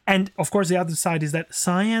vaccination. And of course, the other side is that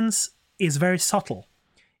science is very subtle.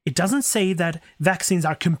 It doesn't say that vaccines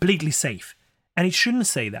are completely safe, and it shouldn't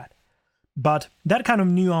say that. But that kind of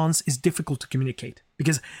nuance is difficult to communicate,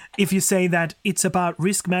 because if you say that it's about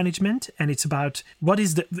risk management and it's about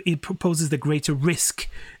it proposes the greater risk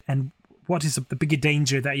and what is the bigger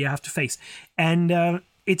danger that you have to face. And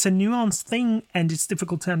it's a nuanced thing, and it's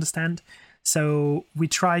difficult to understand. So we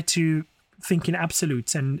try to think in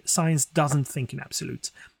absolutes, and science doesn't think in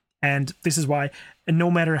absolutes. And this is why,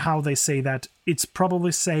 no matter how they say that it's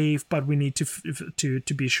probably safe, but we need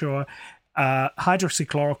to be sure,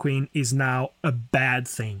 hydroxychloroquine is now a bad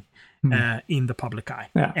thing in the public eye.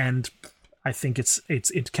 Yeah. And I think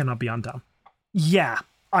it cannot be undone. Yeah,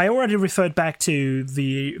 I already referred back to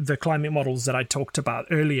the climate models that I talked about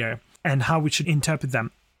earlier and how we should interpret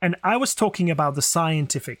them. And I was talking about the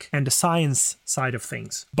scientific and the science side of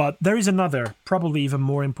things. But there is another, probably even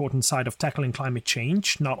more important side of tackling climate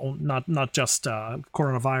change, not just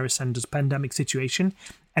coronavirus and this pandemic situation,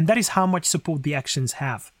 and that is how much support the actions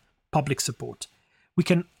have, public support. We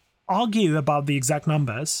can argue about the exact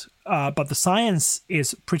numbers, but the science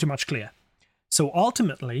is pretty much clear. So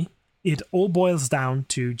ultimately, it all boils down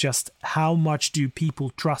to just how much do people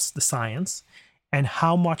trust the science and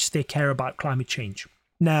how much they care about climate change.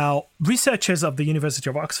 Now, researchers of the University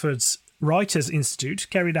of Oxford's Reuters Institute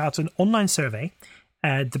carried out an online survey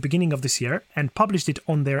at the beginning of this year and published it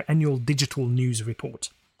on their annual digital news report.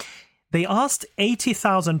 They asked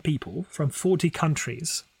 80,000 people from 40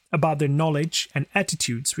 countries about their knowledge and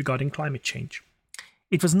attitudes regarding climate change.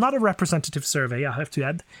 It was not a representative survey, I have to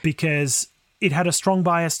add, because it had a strong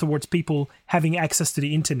bias towards people having access to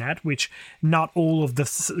the internet, which not all of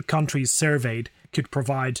the countries surveyed could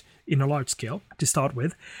provide in a large scale to start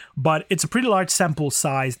with. But it's a pretty large sample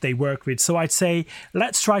size they work with. So I'd say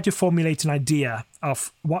let's try to formulate an idea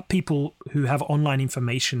of what people who have online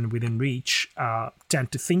information within reach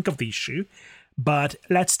tend to think of the issue. But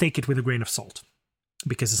let's take it with a grain of salt,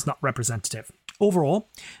 because it's not representative. Overall,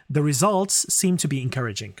 the results seem to be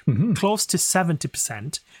encouraging. Mm-hmm. Close to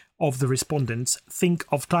 70% of the respondents think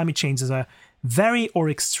of climate change as a very or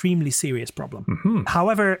extremely serious problem. Mm-hmm.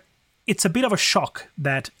 However, it's a bit of a shock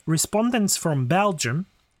that respondents from Belgium,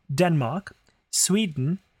 Denmark,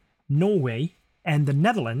 Sweden, Norway, and the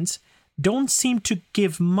Netherlands don't seem to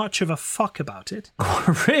give much of a fuck about it.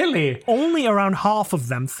 Really? Only around half of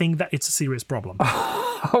them think that it's a serious problem.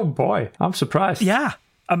 Oh boy, I'm surprised. Yeah,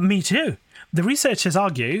 me too. The researchers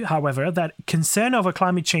argue, however, that concern over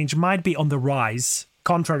climate change might be on the rise,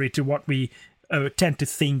 contrary to what we tend to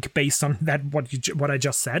think based on that what I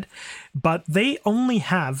just said. But they only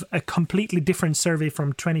have a completely different survey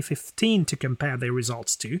from 2015 to compare their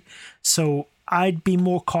results to. So I'd be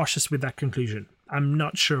more cautious with that conclusion. I'm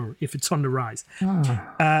not sure if it's on the rise.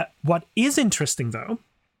 What is interesting, though,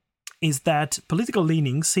 is that political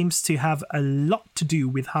leaning seems to have a lot to do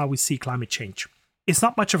with how we see climate change. It's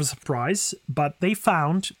not much of a surprise, but they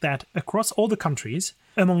found that across all the countries,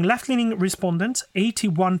 among left-leaning respondents,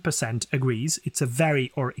 81% agrees it's a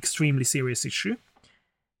very or extremely serious issue,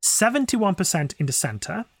 71% in the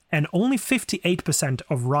centre, and only 58%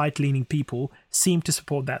 of right-leaning people seem to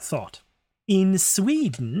support that thought. In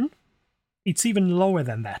Sweden, it's even lower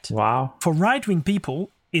than that. Wow. For right-wing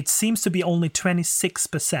people, it seems to be only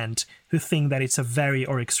 26% who think that it's a very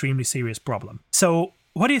or extremely serious problem. So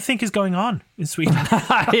what do you think is going on in Sweden?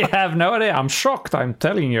 I have no idea. I'm shocked. I'm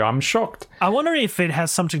telling you, I'm shocked. I wonder if it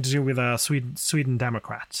has something to do with Sweden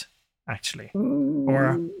Democrats. actually?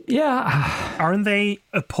 Or Yeah. aren't they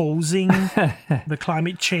opposing the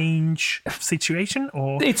climate change situation?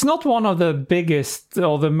 Or It's not one of the biggest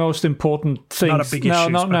or the most important things. Not a big issue.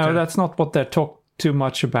 No, that's not what they're talking too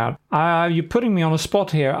much about. You're putting me on a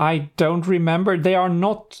spot here. I don't remember. They are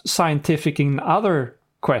not scientific in other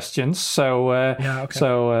questions, so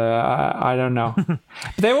I don't know.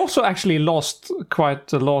 They also actually lost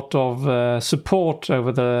quite a lot of support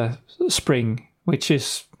over the spring, which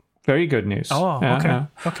is very good news. Oh, okay.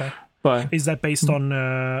 Okay. But is that based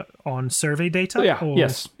on survey data? Yeah. Or?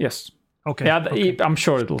 Yes. Okay. Yeah, okay. I'm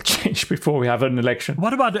sure it'll change before we have an election.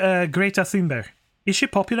 What about Greta Thunberg? Is she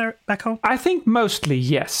popular back home? I think mostly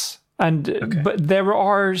yes. But there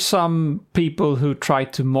are some people who try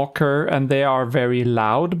to mock her, and they are very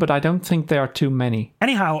loud, but I don't think there are too many.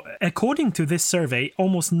 Anyhow, according to this survey,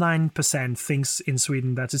 almost 9% thinks in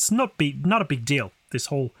Sweden that it's not a big deal, this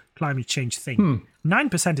whole climate change thing.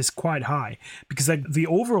 9% is quite high, because the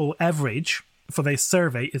overall average for this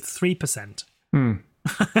survey is 3%.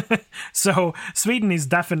 So Sweden is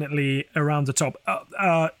definitely around the top.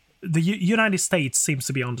 The United States seems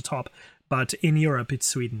to be on the top, but in Europe, it's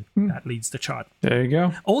Sweden that leads the chart. There you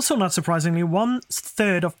go. Also, not surprisingly,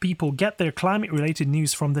 1/3 of people get their climate-related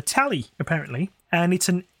news from the telly, apparently. And it's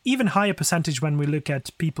an even higher percentage when we look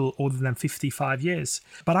at people older than 55 years.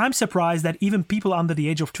 But I'm surprised that even people under the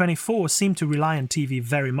age of 24 seem to rely on TV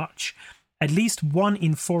very much. At least 1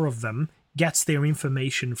 in 4 of them gets their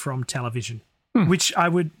information from television, which I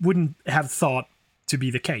wouldn't have thought to be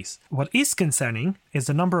the case. What is concerning is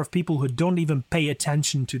the number of people who don't even pay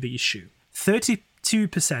attention to the issue.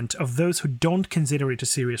 32% of those who don't consider it a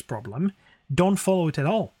serious problem don't follow it at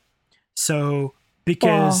all. So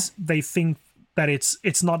because they think that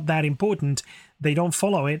it's not that important, they don't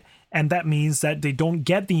follow it, and that means that they don't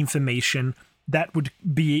get the information that would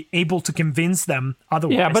be able to convince them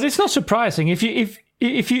otherwise. Yeah, but it's not surprising. If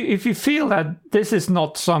you feel that this is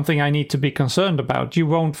not something I need to be concerned about, you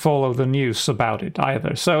won't follow the news about it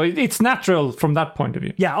either. So it's natural from that point of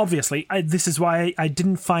view. Yeah, obviously. This is why I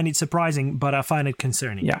didn't find it surprising, but I find it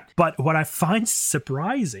concerning. Yeah. But what I find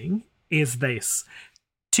surprising is this.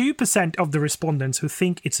 2% of the respondents who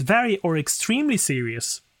think it's very or extremely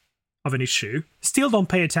serious of an issue still don't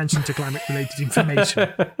pay attention to climate-related information.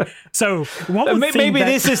 So one would think maybe that,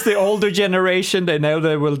 this is the older generation. They know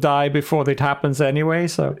they will die before it happens anyway.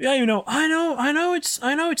 So yeah, I know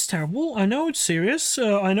it's terrible. I know it's serious.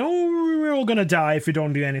 I know we're all gonna die if we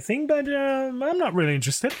don't do anything. But I'm not really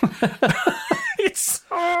interested. It's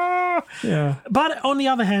yeah. But on the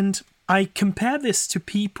other hand, I compare this to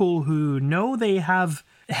people who know they have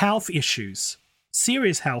health issues,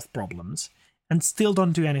 serious health problems, and still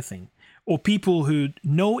don't do anything. Or people who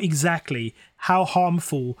know exactly how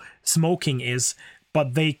harmful smoking is,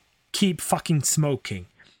 but they keep fucking smoking.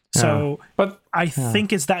 So but I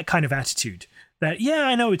think it's that kind of attitude that, yeah,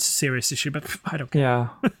 I know it's a serious issue, but I don't care. Yeah.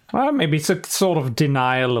 Well, maybe it's a sort of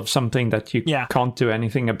denial of something that you can't do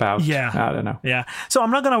anything about. Yeah. I don't know. Yeah. So I'm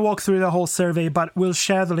not going to walk through the whole survey, but we'll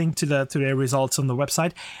share the link to the results on the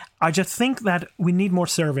website. I just think that we need more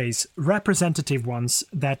surveys, representative ones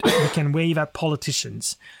that we can wave at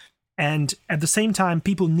politicians. And at the same time,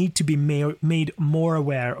 people need to be made more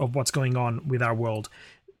aware of what's going on with our world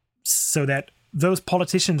so that those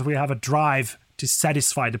politicians will have a drive to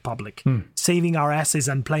satisfy the public, saving our asses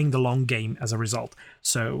and playing the long game as a result.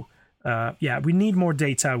 So, we need more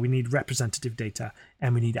data, we need representative data,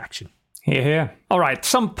 and we need action. Here. All right,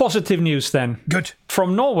 some positive news then. Good.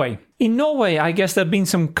 From Norway. In Norway, I guess there's been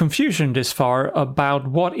some confusion this far about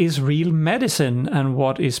what is real medicine and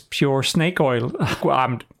what is pure snake oil. Well,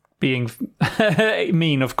 I'm being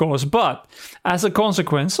mean, of course, but as a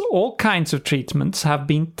consequence, all kinds of treatments have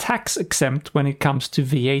been tax exempt when it comes to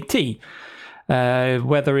VAT.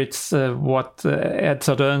 Whether it's what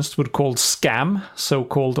Edzard Ernst would call scam,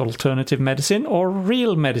 so-called alternative medicine, or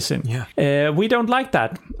real medicine. Yeah. We don't like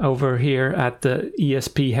that over here at the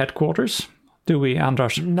ESP headquarters, do we,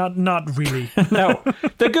 Anders? Not really. No.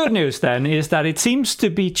 The good news then is that it seems to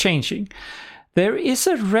be changing. There is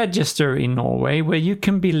a register in Norway where you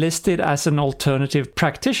can be listed as an alternative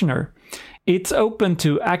practitioner. It's open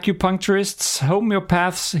to acupuncturists,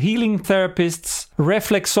 homeopaths, healing therapists,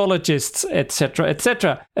 reflexologists, etc.,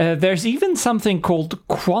 etc. There's even something called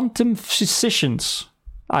quantum physicians.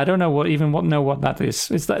 I don't know what that is.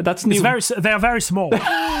 That's new. They are very small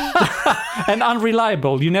and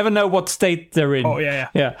unreliable. You never know what state they're in. Oh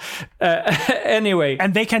yeah. Anyway,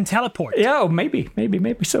 and they can teleport. Yeah, maybe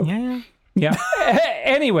so. Yeah.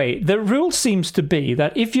 Anyway, the rule seems to be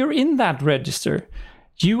that if you're in that register,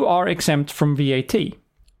 you are exempt from VAT,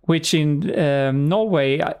 which in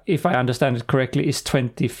Norway, if I understand it correctly, is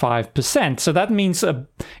 25%. So that means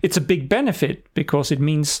it's a big benefit because it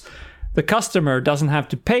means the customer doesn't have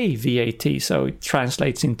to pay VAT, so it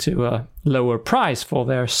translates into a lower price for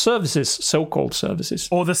their services, so-called services.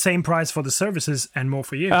 Or the same price for the services and more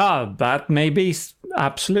for you. That may be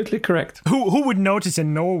absolutely correct. Who would notice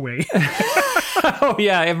in Norway? Oh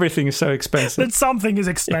yeah, everything is so expensive. That something is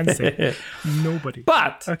expensive. Nobody.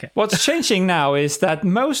 But what's changing now is that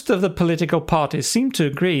most of the political parties seem to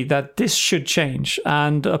agree that this should change,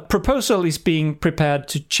 and a proposal is being prepared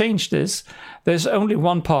to change this. There's only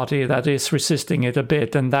one party that is resisting it a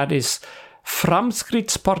bit, and that is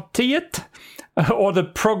Fremskrittspartiet, or the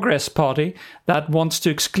Progress Party, that wants to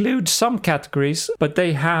exclude some categories, but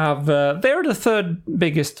they're the third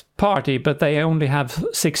biggest party, but they only have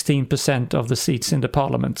 16% of the seats in the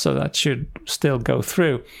parliament, so that should still go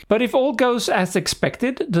through. But if all goes as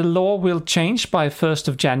expected, the law will change by 1st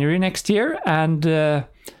of January next year, and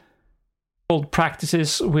old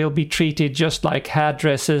practices will be treated just like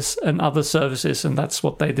hairdressers and other services, and that's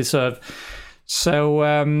what they deserve.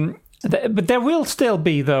 So but there will still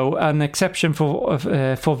be, though, an exception for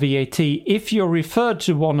VAT if you're referred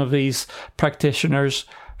to one of these practitioners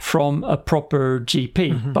from a proper GP.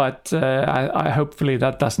 Mm-hmm. But I hopefully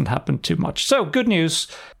that doesn't happen too much. So good news,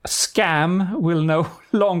 scam will no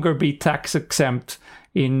longer be tax exempt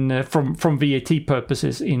from VAT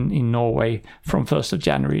purposes in Norway from 1st of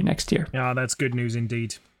January next year. Yeah, that's good news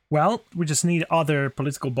indeed. Well, we just need other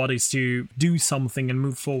political bodies to do something and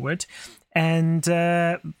move forward. And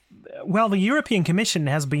the European Commission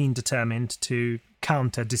has been determined to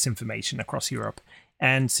counter disinformation across Europe.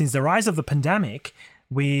 And since the rise of the pandemic,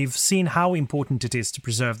 we've seen how important it is to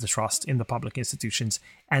preserve the trust in the public institutions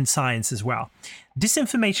and science as well.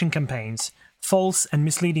 Disinformation campaigns, false and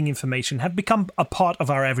misleading information have become a part of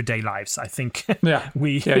our everyday lives. I think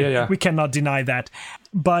we cannot deny that.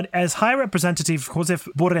 But as High Representative Josep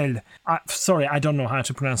Borrell, I don't know how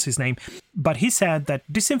to pronounce his name, but he said that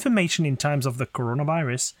disinformation in times of the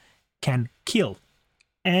coronavirus can kill.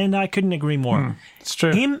 And I couldn't agree more. It's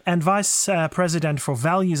true. Him and Vice President for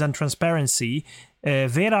Values and Transparency,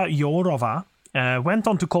 Vera Jourova, went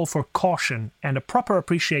on to call for caution and a proper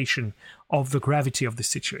appreciation of the gravity of the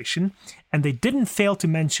situation. And they didn't fail to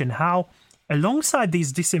mention how, alongside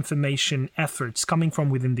these disinformation efforts coming from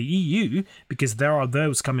within the EU, because there are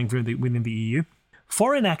those coming from within the EU,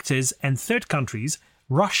 foreign actors and third countries,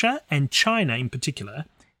 Russia and China in particular,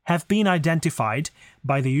 have been identified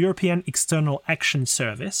by the European External Action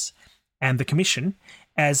Service and the Commission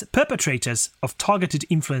as perpetrators of targeted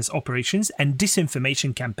influence operations and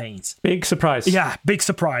disinformation campaigns. Big surprise. Yeah, big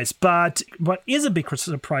surprise. But what is a big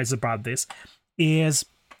surprise about this is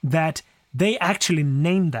that they actually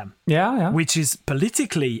named them, which is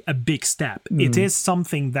politically a big step. It is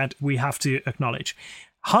something that we have to acknowledge.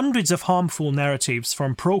 Hundreds of harmful narratives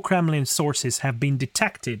from pro-Kremlin sources have been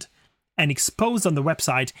detected and exposed on the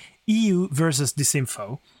website EU versus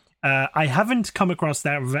Disinfo. I haven't come across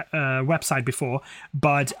that website before,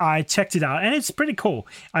 but I checked it out, and it's pretty cool.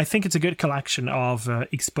 I think it's a good collection of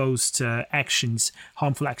exposed actions,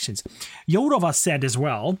 harmful actions. Jourova said as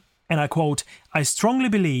well, and I quote, "I strongly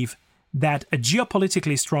believe that a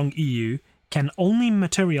geopolitically strong EU can only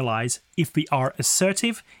materialize if we are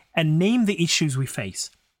assertive and name the issues we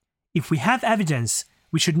face. If we have evidence,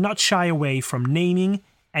 we should not shy away from naming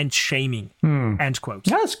and shaming," end quote.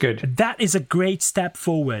 That's good. That is a great step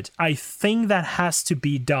forward. I think that has to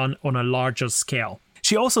be done on a larger scale.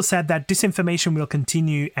 She also said that disinformation will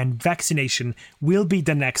continue and vaccination will be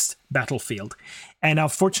the next battlefield. And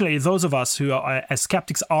unfortunately, those of us who are as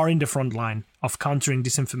skeptics are in the front line of countering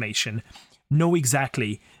disinformation know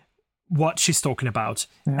exactly what she's talking about.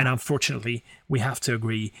 Yeah. And unfortunately, we have to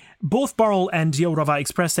agree. Both Borrell and Jourova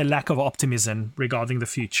expressed a lack of optimism regarding the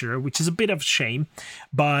future, which is a bit of a shame,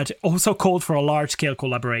 but also called for a large-scale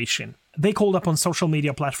collaboration. They called upon social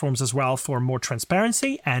media platforms as well for more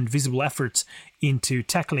transparency and visible efforts into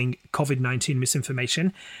tackling COVID-19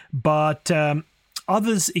 misinformation, but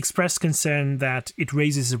others expressed concern that it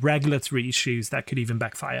raises regulatory issues that could even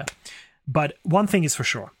backfire. But one thing is for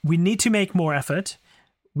sure, we need to make more effort.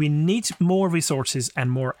 We need more resources and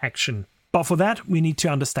more action. But for that, we need to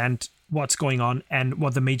understand what's going on and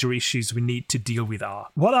what the major issues we need to deal with are.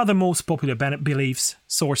 What are the most popular beliefs,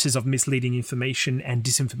 sources of misleading information and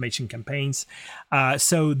disinformation campaigns?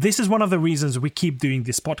 So this is one of the reasons we keep doing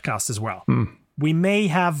this podcast as well. We may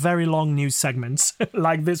have very long news segments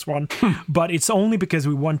like this one, but it's only because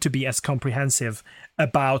we want to be as comprehensive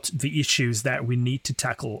about the issues that we need to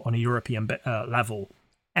tackle on a European level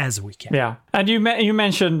as we can. Yeah, and you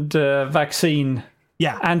mentioned vaccine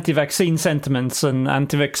anti-vaccine sentiments and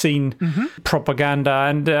anti-vaccine propaganda.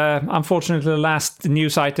 And unfortunately, the last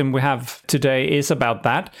news item we have today is about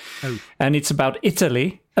that. And it's about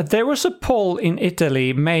Italy. There was a poll in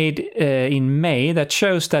Italy made in May that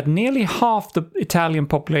shows that nearly half the Italian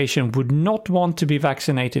population would not want to be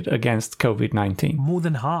vaccinated against COVID-19. More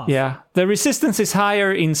than half. Yeah. The resistance is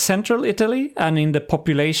higher in central Italy and in the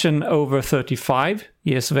population over 35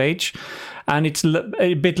 years of age. And it's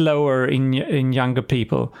a bit lower in younger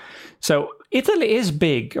people. So Italy is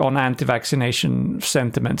big on anti-vaccination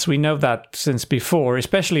sentiments. We know that since before.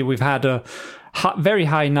 Especially we've had a very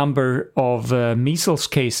high number of measles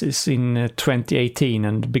cases in 2018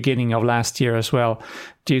 and the beginning of last year as well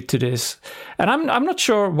due to this. And I'm not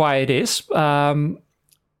sure why it is.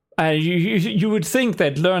 You would think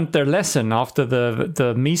they'd learned their lesson after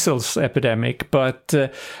the measles epidemic, but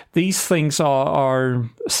these things are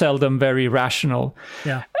seldom very rational.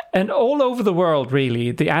 Yeah. And all over the world,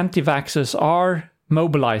 really, the anti-vaxxers are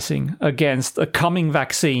mobilizing against a coming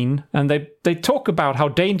vaccine, and they talk about how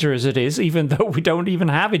dangerous it is, even though we don't even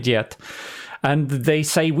have it yet. And they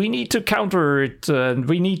say we need to counter it and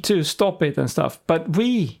we need to stop it and stuff. But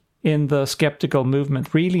we in the skeptical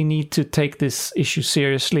movement really need to take this issue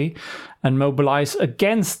seriously and mobilize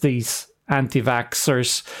against these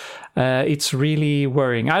anti-vaxxers. It's really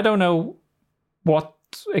worrying. I don't know what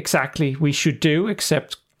exactly we should do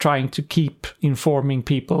except trying to keep informing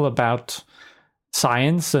people about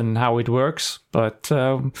science and how it works. But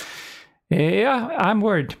I'm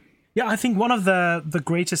worried. Yeah, I think one of the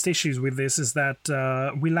greatest issues with this is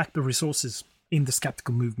that we lack the resources in the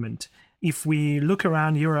skeptical movement. If we look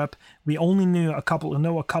around Europe, we only know a couple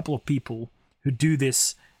of people who do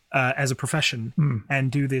this as a profession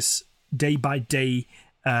and do this day by day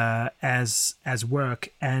as work,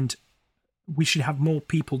 and we should have more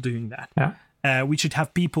people doing that. Yeah. We should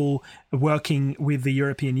have people working with the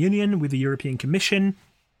European Union, with the European Commission,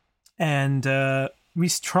 and we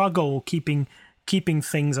struggle keeping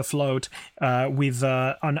things afloat with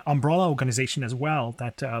an umbrella organization as well,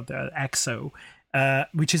 that the EXO,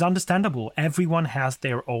 which is understandable. Everyone has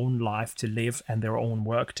their own life to live and their own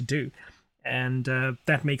work to do, and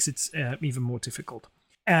that makes it even more difficult.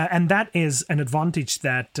 And that is an advantage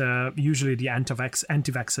that usually the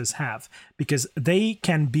anti-vaxxers have, because they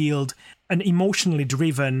can build an emotionally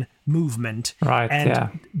driven movement. Right,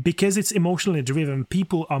 and because it's emotionally driven,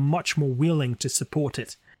 people are much more willing to support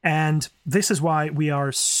it. And this is why we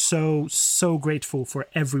are so grateful for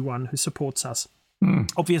everyone who supports us.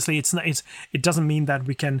 Obviously, it doesn't mean that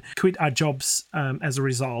we can quit our jobs as a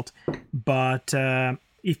result, but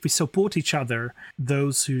if we support each other,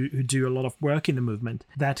 those who do a lot of work in the movement,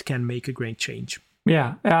 that can make a great change.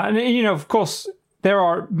 Yeah, and of course, there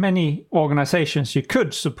are many organizations you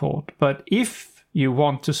could support, but if you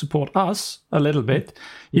want to support us a little bit,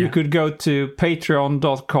 you could go to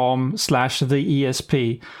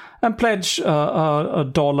patreon.com/TheESP and pledge $1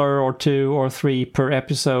 or $2 or $3 per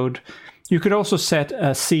episode. You could also set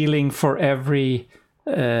a ceiling for every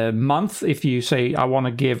month. If you say, I want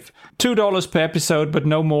to give $2 per episode, but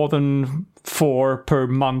no more than $4 per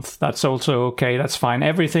month, that's also okay. That's fine.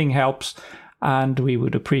 Everything helps, and we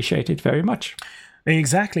would appreciate it very much.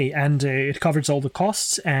 Exactly, and it covers all the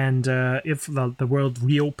costs, and if the world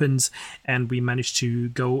reopens and we manage to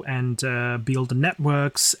go and build the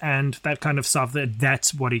networks and that kind of stuff,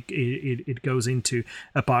 that's what it goes into,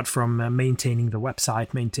 apart from maintaining the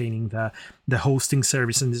website, maintaining the hosting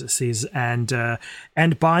services, and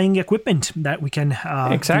buying equipment that we can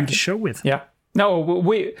do the show with. Yeah. No,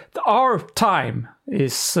 our time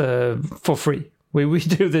is for free. We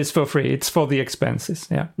do this for free. It's for the expenses.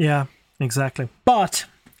 Yeah. Yeah. Exactly. But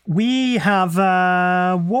we have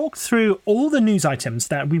walked through all the news items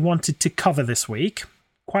that we wanted to cover this week,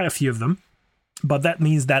 quite a few of them, but that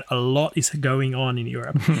means that a lot is going on in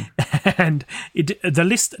Europe. And the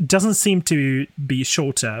list doesn't seem to be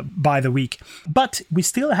shorter by the week. But we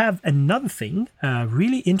still have another thing, a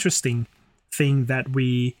really interesting thing that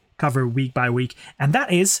we cover week by week, and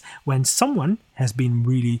that is when someone has been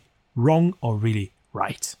really wrong or really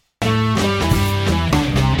right.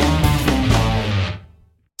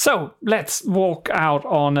 So let's walk out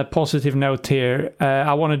on a positive note here.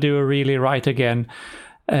 I want to do a really right again.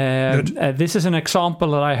 This is an example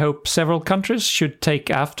that I hope several countries should take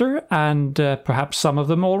after, and perhaps some of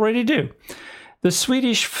them already do. The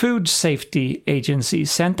Swedish Food Safety Agency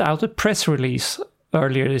sent out a press release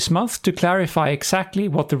earlier this month to clarify exactly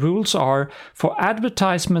what the rules are for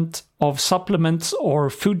advertisement of supplements or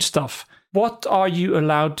foodstuff What are you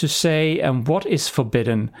allowed to say and what is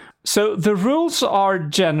forbidden? So the rules are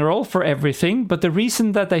general for everything, but the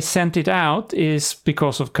reason that they sent it out is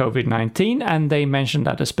because of COVID-19, and they mentioned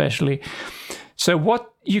that especially. So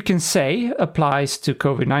what you can say applies to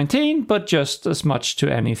COVID-19, but just as much to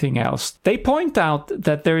anything else. They point out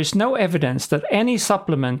that there is no evidence that any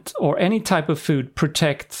supplement or any type of food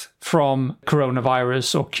protects from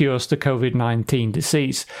coronavirus or cures the COVID-19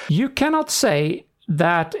 disease. You cannot say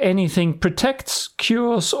that anything protects,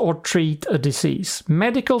 cures, or treat a disease.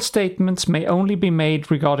 Medical statements may only be made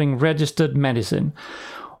regarding registered medicine.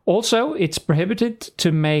 Also, it's prohibited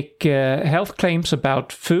to make health claims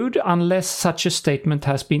about food unless such a statement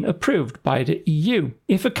has been approved by the EU.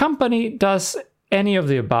 If a company does any of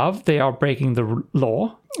the above, they are breaking the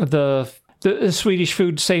law. The Swedish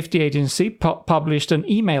Food Safety Agency published an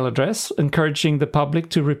email address encouraging the public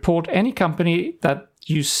to report any company that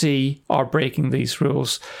you see are breaking these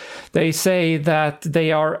rules. They say that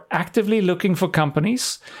they are actively looking for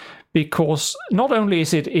companies because not only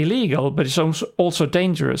is it illegal, but it's also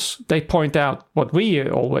dangerous. They point out what we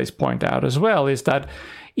always point out as well, is that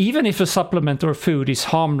even if a supplement or food is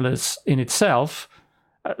harmless in itself,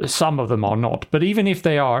 some of them are not, but even if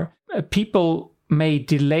they are, people may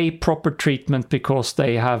delay proper treatment because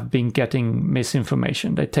they have been getting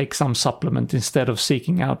misinformation. They take some supplement instead of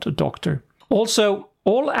seeking out a doctor. Also,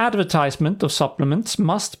 all advertisement of supplements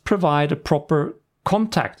must provide a proper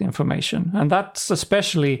contact information, and that's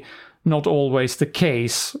especially not always the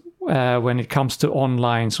case when it comes to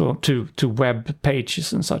online or to web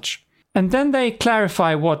pages and such. And then they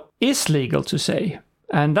clarify what is legal to say,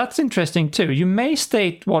 and that's interesting too. You may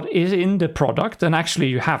state what is in the product, and actually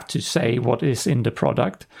you have to say what is in the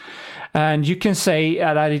product, and you can say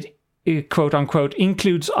that it quote unquote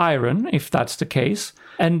includes iron if that's the case,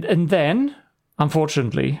 and then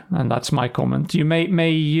unfortunately, and that's my comment, you may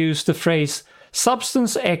use the phrase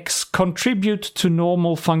substance X contribute to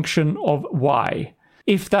normal function of Y,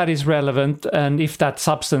 if that is relevant and if that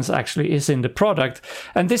substance actually is in the product.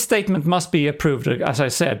 And this statement must be approved, as I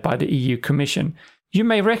said, by the EU Commission. You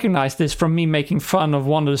may recognize this from me making fun of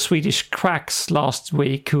one of the Swedish cracks last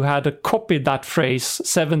week who had copied that phrase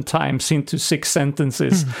 7 times into 6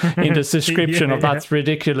 sentences in the description of that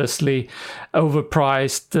ridiculously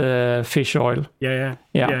overpriced fish oil.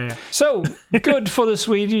 Yeah. So good for the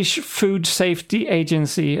Swedish Food Safety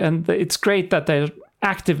Agency, and it's great that they're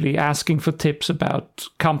actively asking for tips about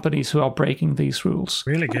companies who are breaking these rules.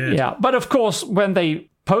 Really good. Yeah, but of course, when they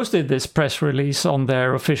posted this press release on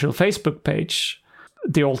their official Facebook page,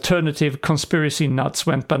 the alternative conspiracy nuts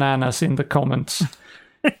went bananas in the comments.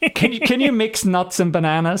 Can you mix nuts and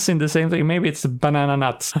bananas in the same thing? Maybe it's the banana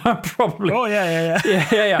nuts. Probably. Oh,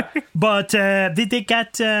 yeah. But did they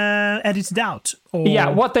get edited out? Or? Yeah,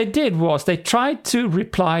 what they did was they tried to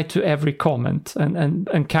reply to every comment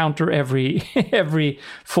and counter every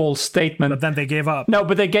false statement. But then they gave up. No,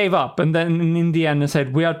 but they gave up. And then in the end they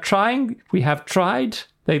said, we have tried.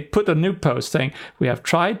 They put a new post saying, we have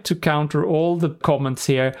tried to counter all the comments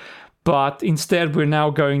here, but instead we're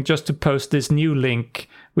now going just to post this new link,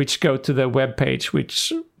 which go to their webpage,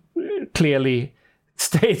 which clearly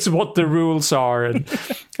states what the rules are.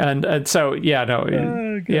 And so,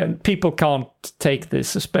 people can't take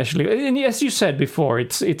this, especially. And as you said before,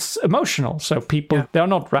 it's emotional. So people, they're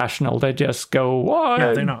not rational. They just go,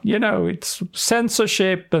 they're not. It's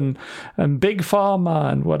censorship and big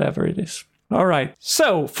pharma and whatever it is. All right.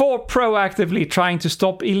 So, for proactively trying to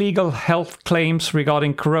stop illegal health claims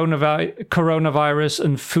regarding coronavirus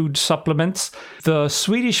and food supplements, the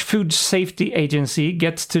Swedish Food Safety Agency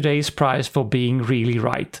gets today's prize for being really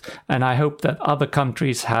right. And I hope that other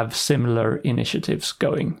countries have similar initiatives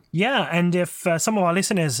going. Yeah, and if some of our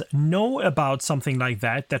listeners know about something like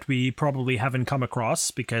that we probably haven't come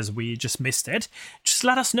across because we just missed it, just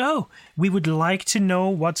let us know. We would like to know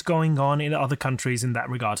what's going on in other countries in that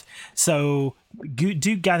regard. So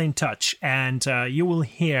do get in touch, and you will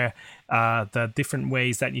hear the different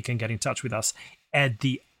ways that you can get in touch with us at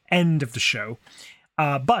the end of the show.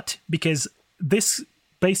 But because this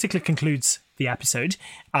basically concludes the episode,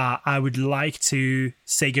 I would like to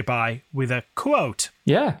say goodbye with a quote.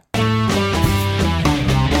 Yeah.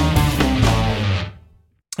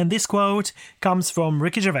 And this quote comes from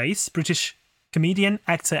Ricky Gervais, British comedian,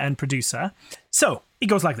 actor, and producer. So it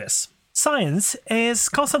goes like this. Science is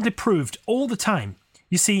constantly proved all the time.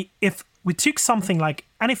 You see, if we took something like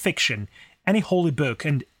any fiction, any holy book,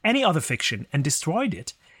 and any other fiction and destroyed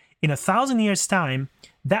it, in 1,000 years' time,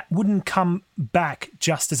 that wouldn't come back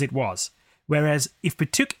just as it was. Whereas if we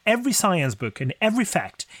took every science book and every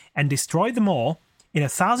fact and destroyed them all, in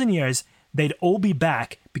 1,000 years, they'd all be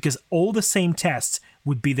back because all the same tests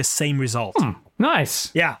would be the same result.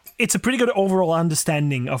 Nice. Yeah, it's a pretty good overall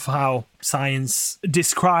understanding of how science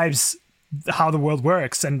describes how the world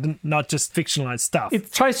works and not just fictionalized stuff.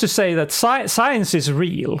 It tries to say that science is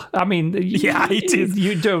real. I mean, it is.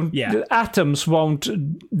 You don't. Yeah. The atoms won't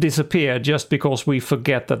disappear just because we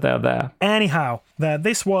forget that they're there. Anyhow,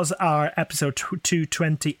 this was our episode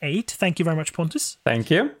 228. Thank you very much, Pontus. Thank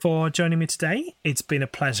you for joining me today. It's been a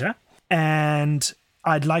pleasure, and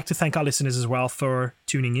I'd like to thank our listeners as well for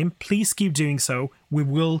tuning in. Please keep doing so. We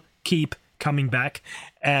will keep coming back,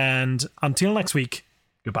 and until next week,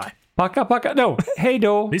 goodbye. Paka paka. No, hej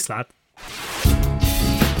då. Lyssnat.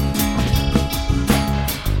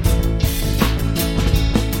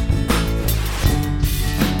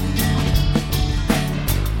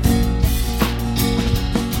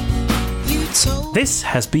 This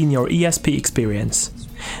has been your ESP experience.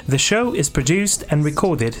 The show is produced and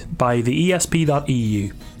recorded by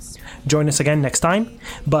TheESP.eu. Join us again next time,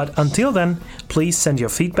 but until then, please send your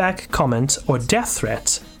feedback, comments, or death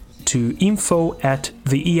threats to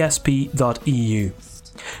info@theesp.eu.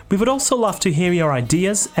 We would also love to hear your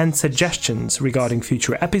ideas and suggestions regarding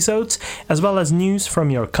future episodes, as well as news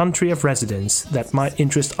from your country of residence that might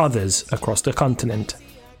interest others across the continent.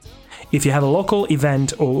 If you have a local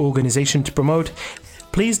event or organization to promote,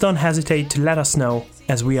 please don't hesitate to let us know,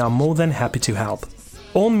 as we are more than happy to help.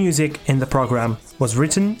 All music in the program was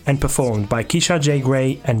written and performed by Keisha J.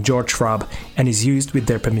 Gray and George Schwab and is used with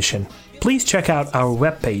their permission. Please check out our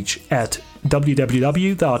webpage at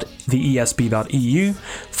www.theesp.eu,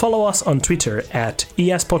 follow us on Twitter at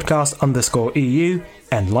espodcast_EU,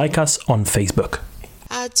 and like us on Facebook.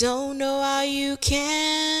 I don't know how you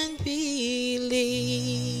can believe.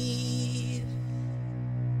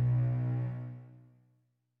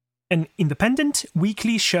 An independent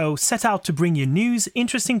weekly show set out to bring you news,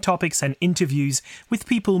 interesting topics, and interviews with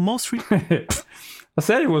people most... I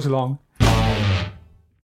said it was long.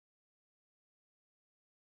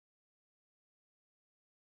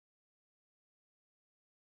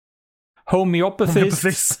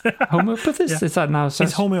 Homeopathist. Homeopathist? Yeah. Is that now? It's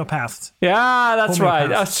homeopath. Yeah, that's Homeopath.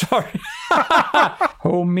 right. Sorry.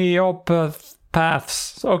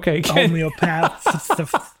 Homeopaths. Okay.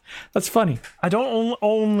 Homeopath. That's funny. I don't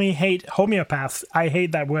only hate homeopath, I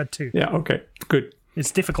hate that word too. Yeah, okay. Good.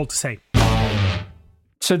 It's difficult to say.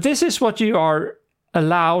 So this is what you are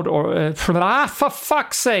allowed or... for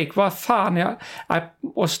fuck's sake. Vad fan. I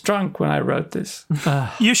was drunk when I wrote this.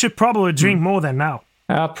 You should probably drink more than now.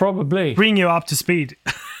 Probably. Bring you up to speed.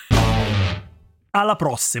 Alla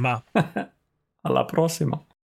prossima. Alla prossima.